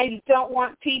 Amen. You don't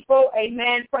want people,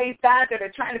 amen, praise God, that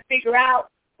are trying to figure out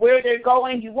where they're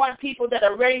going. You want people that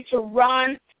are ready to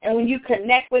run. And when you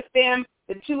connect with them,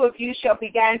 the two of you shall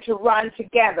begin to run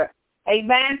together.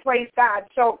 Amen. Praise God.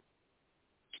 So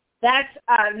that's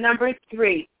number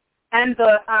 3. And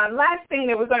the last thing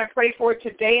that we're going to pray for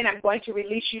today, and I'm going to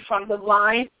release you from the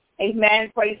line,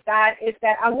 amen, praise God, is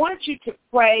that I want you to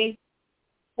pray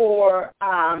for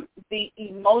the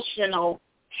emotional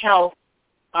health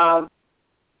of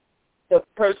the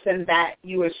person that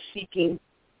you are seeking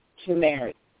to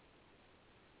marry.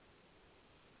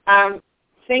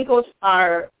 Singles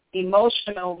are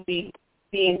emotionally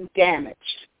being damaged.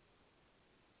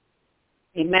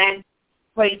 Amen.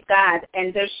 Praise God.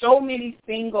 And there's so many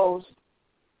singles,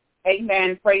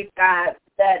 amen, praise God,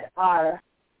 that are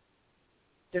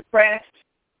depressed.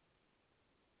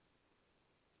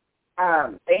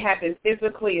 They have been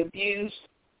physically abused,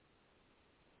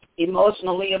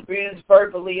 emotionally abused,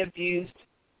 verbally abused.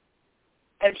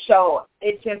 And so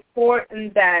it's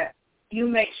important that you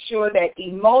make sure that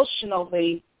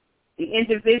emotionally the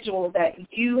individual that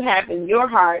you have in your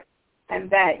heart and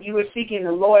that you are seeking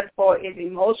the Lord for is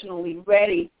emotionally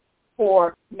ready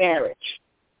for marriage.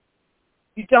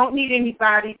 You don't need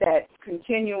anybody that's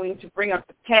continuing to bring up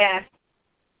the past.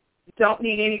 You don't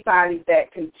need anybody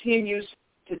that continues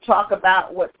to talk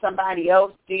about what somebody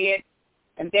else did.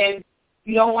 And then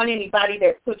you don't want anybody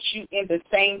that puts you in the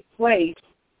same place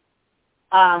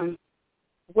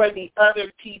where the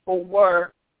other people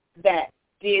were that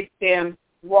did them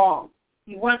wrong.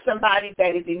 You want somebody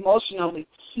that is emotionally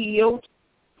healed,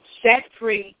 set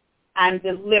free, and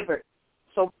delivered.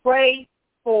 So pray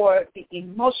for the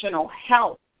emotional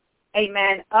health,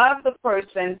 amen, of the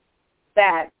person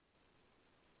that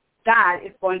God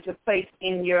is going to place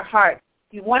in your heart.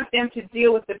 You want them to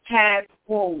deal with the past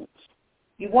wounds.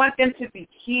 You want them to be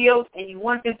healed, and you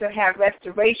want them to have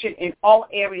restoration in all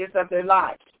areas of their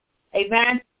lives.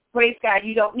 Amen. Praise God.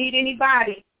 You don't need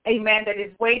anybody, amen, that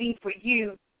is waiting for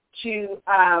you to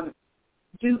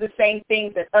do the same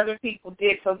things that other people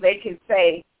did so they can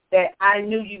say that I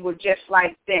knew you were just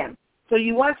like them. So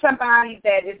you want somebody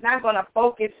that is not going to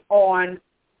focus on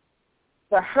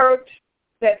the hurt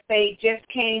that they just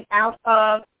came out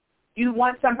of. You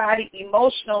want somebody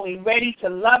emotionally ready to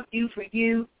love you for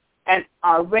you and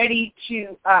are ready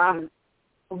to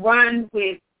run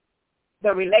with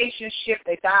the relationship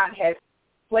that God has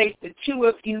placed the two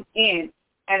of you in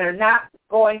and are not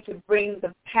going to bring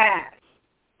the past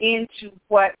into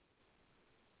what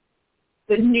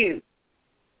the new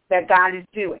that God is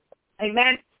doing.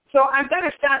 Amen. So I'm going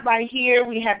to start right here.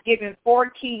 We have given 4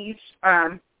 keys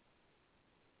on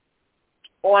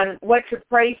what to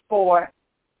pray for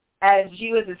as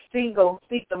you as a single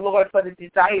seek the Lord for the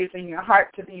desires in your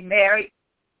heart to be married.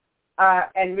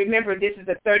 And remember, this is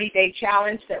a 30-day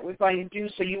challenge that we're going to do.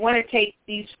 So you want to take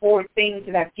these 4 things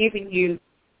that I've given you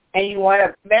and you want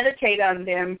to meditate on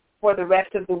them for the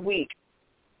rest of the week.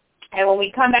 And when we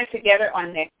come back together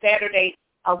on next Saturday,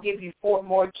 I'll give you 4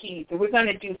 more keys. And we're going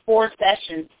to do 4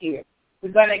 sessions here.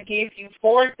 We're going to give you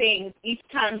 4 things each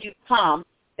time you come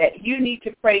that you need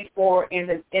to pray for in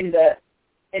the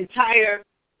entire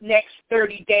next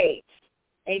 30 days.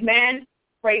 Amen.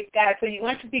 Praise God. So you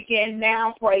want to begin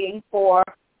now praying for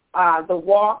the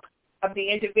walk of the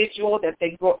individual, that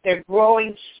they're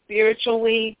growing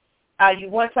spiritually. You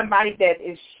want somebody that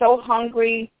is so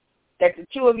hungry, that the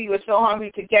two of you are so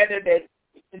hungry together that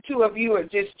the two of you are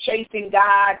just chasing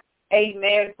God.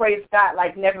 Amen. Praise God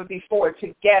like never before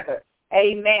together.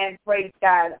 Amen. Praise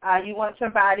God. You want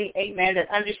somebody, amen, that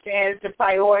understands the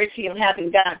priority of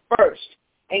having God first.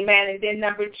 Amen. And then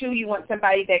number 2, you want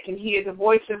somebody that can hear the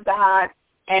voice of God.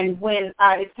 And when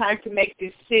it's time to make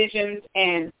decisions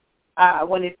and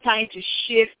when it's time to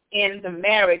shift in the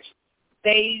marriage,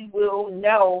 they will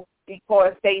know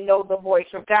because they know the voice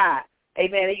of God.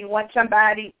 Amen. And you want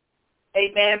somebody,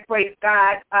 amen, praise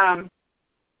God,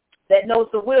 that knows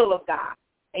the will of God.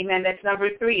 Amen. That's number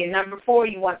 3. And number 4,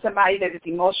 you want somebody that is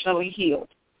emotionally healed.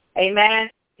 Amen.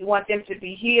 You want them to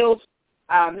be healed,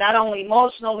 not only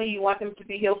emotionally, you want them to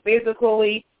be healed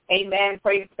physically. Amen.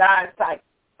 Praise God. It's like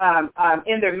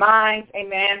in their minds.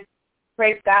 Amen.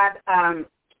 Praise God.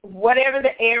 Whatever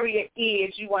the area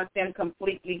is, you want them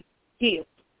completely healed.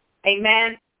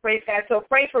 Amen. Praise God. So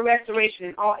pray for restoration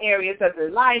in all areas of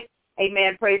their life.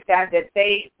 Amen. Praise God, that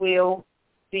they will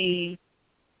be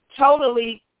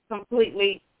totally,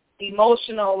 completely,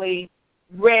 emotionally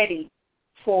ready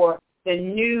for the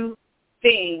new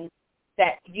thing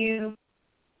that you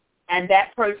and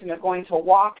that person are going to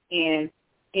walk in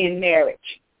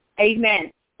marriage.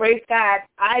 Amen. Praise God.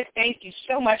 I thank you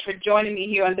so much for joining me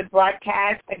here on the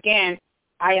broadcast. Again,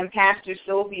 I am Pastor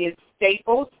Sylvia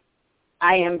Staples.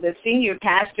 I am the senior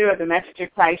pastor of the Message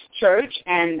of Christ Church,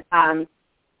 and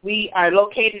we are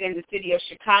located in the city of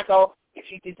Chicago.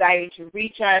 If you desire to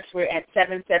reach us, we're at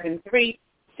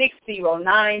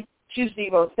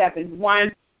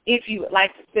 773-609-2071. If you would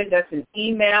like to send us an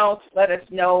email, let us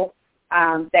know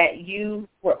that you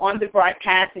were on the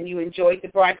broadcast and you enjoyed the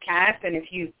broadcast. And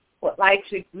if you would like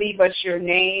to leave us your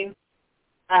name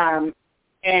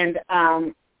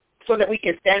so that we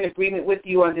can stand in agreement with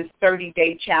you on this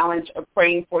 30-day challenge of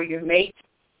praying for your mate.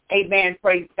 Amen.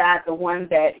 Praise God, the one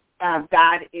that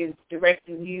God is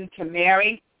directing you to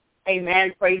marry.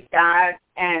 Amen. Praise God.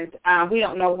 And we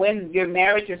don't know when your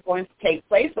marriage is going to take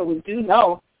place, but we do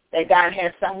know that God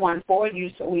has someone for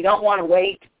you, so we don't want to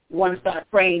wait. We want to start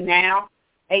praying now.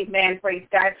 Amen. Praise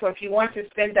God. So if you want to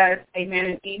send us, amen,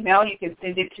 an email, you can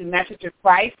send it to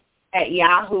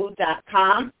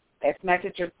messageofchrist@yahoo.com. That's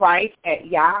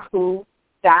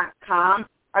messageofchrist@yahoo.com.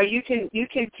 Or you can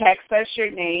text us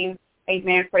your name,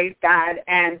 amen, praise God,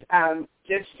 and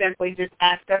just simply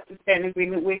ask us to stand in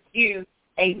agreement with you,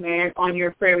 amen, on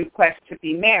your prayer request to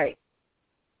be married.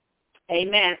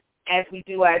 Amen, as we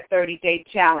do our 30-day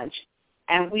challenge.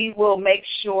 And we will make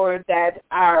sure that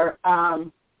our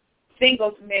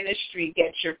singles ministry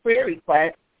gets your prayer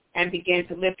request and begin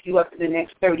to lift you up in the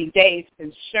next 30 days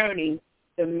concerning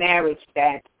the marriage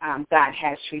that God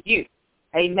has for you.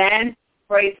 Amen.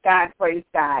 Praise God, praise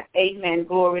God. Amen.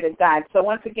 Glory to God. So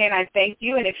once again, I thank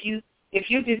you. And if you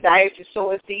desire to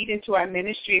sow a seed into our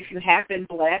ministry, if you have been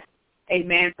blessed,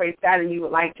 amen, praise God, and you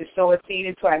would like to sow a seed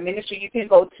into our ministry, you can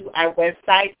go to our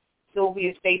website,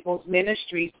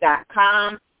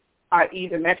 SylviaStaplesMinistries.com, or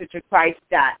either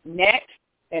MessageOfChrist.net.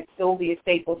 That's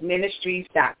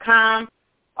SylviaStaplesMinistries.com.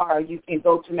 Or you can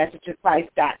go to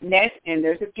MessageOfChrist.net, and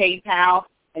there's a PayPal.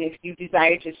 And if you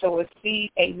desire to sow a seed,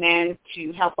 amen,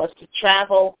 to help us to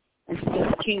travel and to do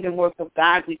the kingdom work of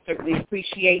God, we certainly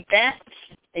appreciate that.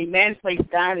 Amen. Praise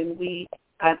God. And we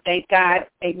thank God,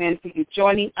 amen, for you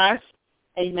joining us.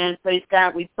 Amen. Praise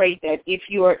God. We pray that if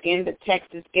you are in the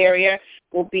Texas area,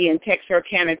 we'll be in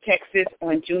Texarkana, Texas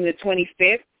on June the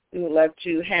 25th. We would love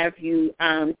to have you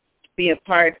be a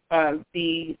part of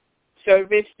the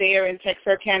service there in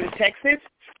Texarkana, Texas.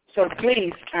 So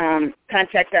please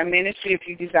contact our ministry if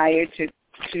you desire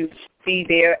to be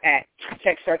there at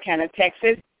Texarkana,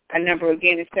 Texas. Our number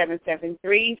again is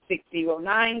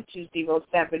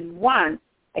 773-609-2071.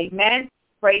 Amen.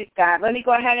 Praise God. Let me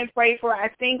go ahead and pray for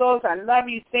our singles. I love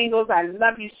you, singles. I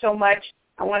love you so much.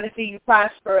 I want to see you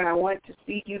prosper, and I want to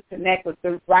see you connect with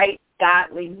the right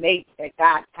godly mate that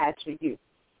God has for you.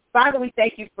 Father, we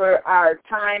thank you for our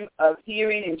time of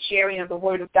hearing and sharing of the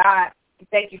Word of God. We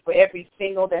thank you for every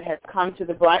single that has come to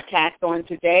the broadcast on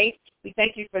today. We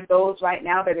thank you for those right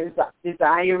now that are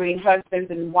desiring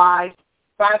husbands and wives.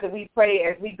 Father, we pray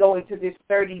as we go into this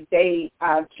 30-day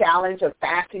challenge of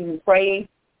fasting and praying,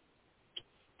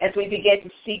 as we begin to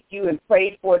seek you and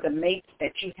pray for the mates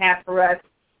that you have for us,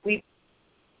 we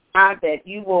pray that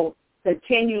you will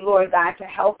continue, Lord God, to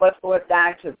help us, Lord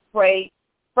God, to pray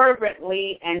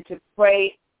fervently and to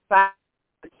pray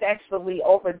successfully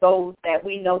over those that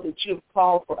we know that you've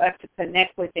called for us to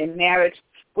connect with in marriage.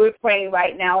 We're praying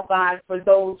right now, God, for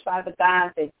those, Father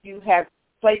God, that you have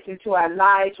placed into our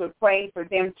lives. We're praying for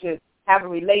them to have a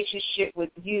relationship with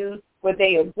you where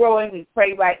they are growing. We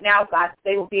pray right now, God,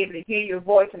 they will be able to hear your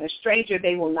voice, and a stranger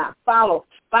they will not follow.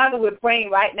 Father, we're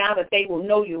praying right now that they will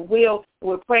know your will.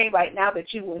 We're praying right now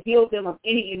that you will heal them of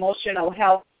any emotional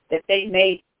health that they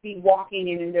may be walking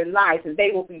in their lives, and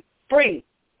they will be free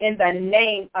in the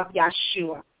name of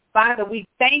Yeshua. Father, we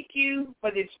thank you for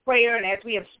this prayer, and as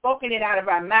we have spoken it out of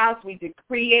our mouths, we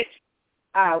decree it.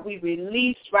 We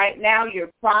release right now your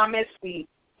promise. We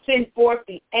send forth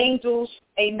the angels,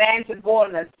 amen, to go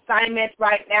on assignment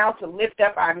right now to lift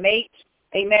up our mates,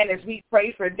 amen, as we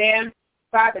pray for them.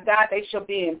 Father God, they shall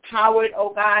be empowered, oh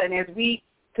God, and as we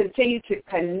continue to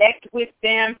connect with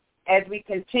them, as we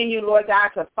continue, Lord God,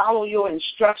 to follow your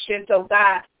instructions, oh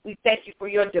God, we thank you for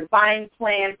your divine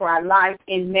plan for our lives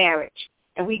in marriage.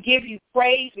 And we give you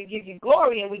praise, we give you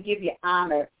glory, and we give you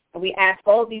honor. And we ask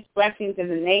all these blessings in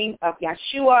the name of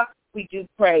Yeshua. We do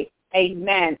pray.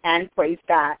 Amen and praise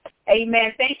God.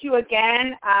 Amen. Thank you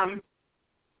again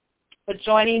for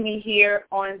joining me here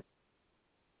on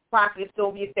Prophet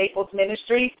Sylvia Staples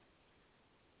Ministries.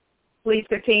 Please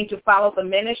continue to follow the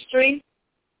ministry.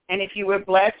 And if you were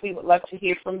blessed, we would love to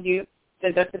hear from you.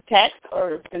 Send us a text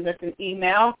or send us an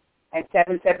email at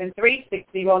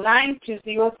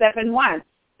 773-609-2071.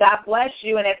 God bless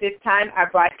you. And at this time, our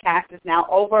broadcast is now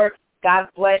over. God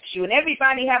bless you. And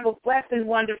everybody have a blessed and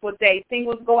wonderful day.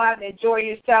 Singles, go out and enjoy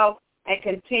yourself and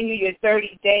continue your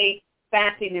 30-day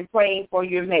fasting and praying for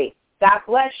your mate. God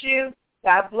bless you.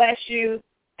 God bless you.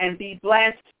 And be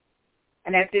blessed.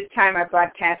 And at this time, our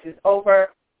broadcast is over.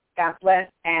 God bless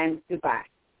and goodbye.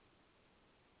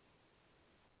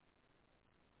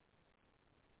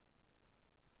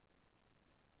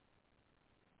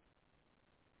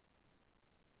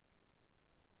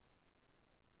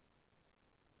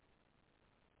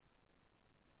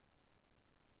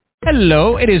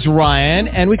 Hello, it is Ryan,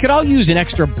 and we could all use an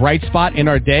extra bright spot in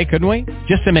our day, couldn't we?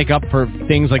 Just to make up for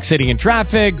things like sitting in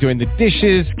traffic, doing the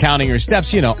dishes, counting your steps,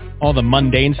 you know, all the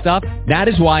mundane stuff. That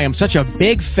is why I'm such a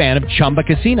big fan of Chumba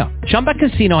Casino. Chumba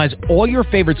Casino has all your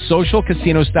favorite social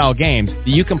casino-style games that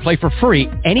you can play for free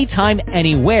anytime,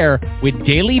 anywhere with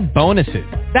daily bonuses.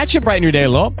 That should brighten your day a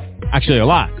little. Actually, a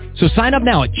lot. So sign up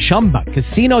now at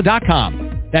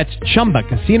ChumbaCasino.com. That's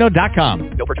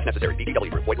ChumbaCasino.com. No purchase necessary.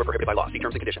 VGW Group. Void where prohibited by law. See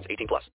terms and conditions. 18+.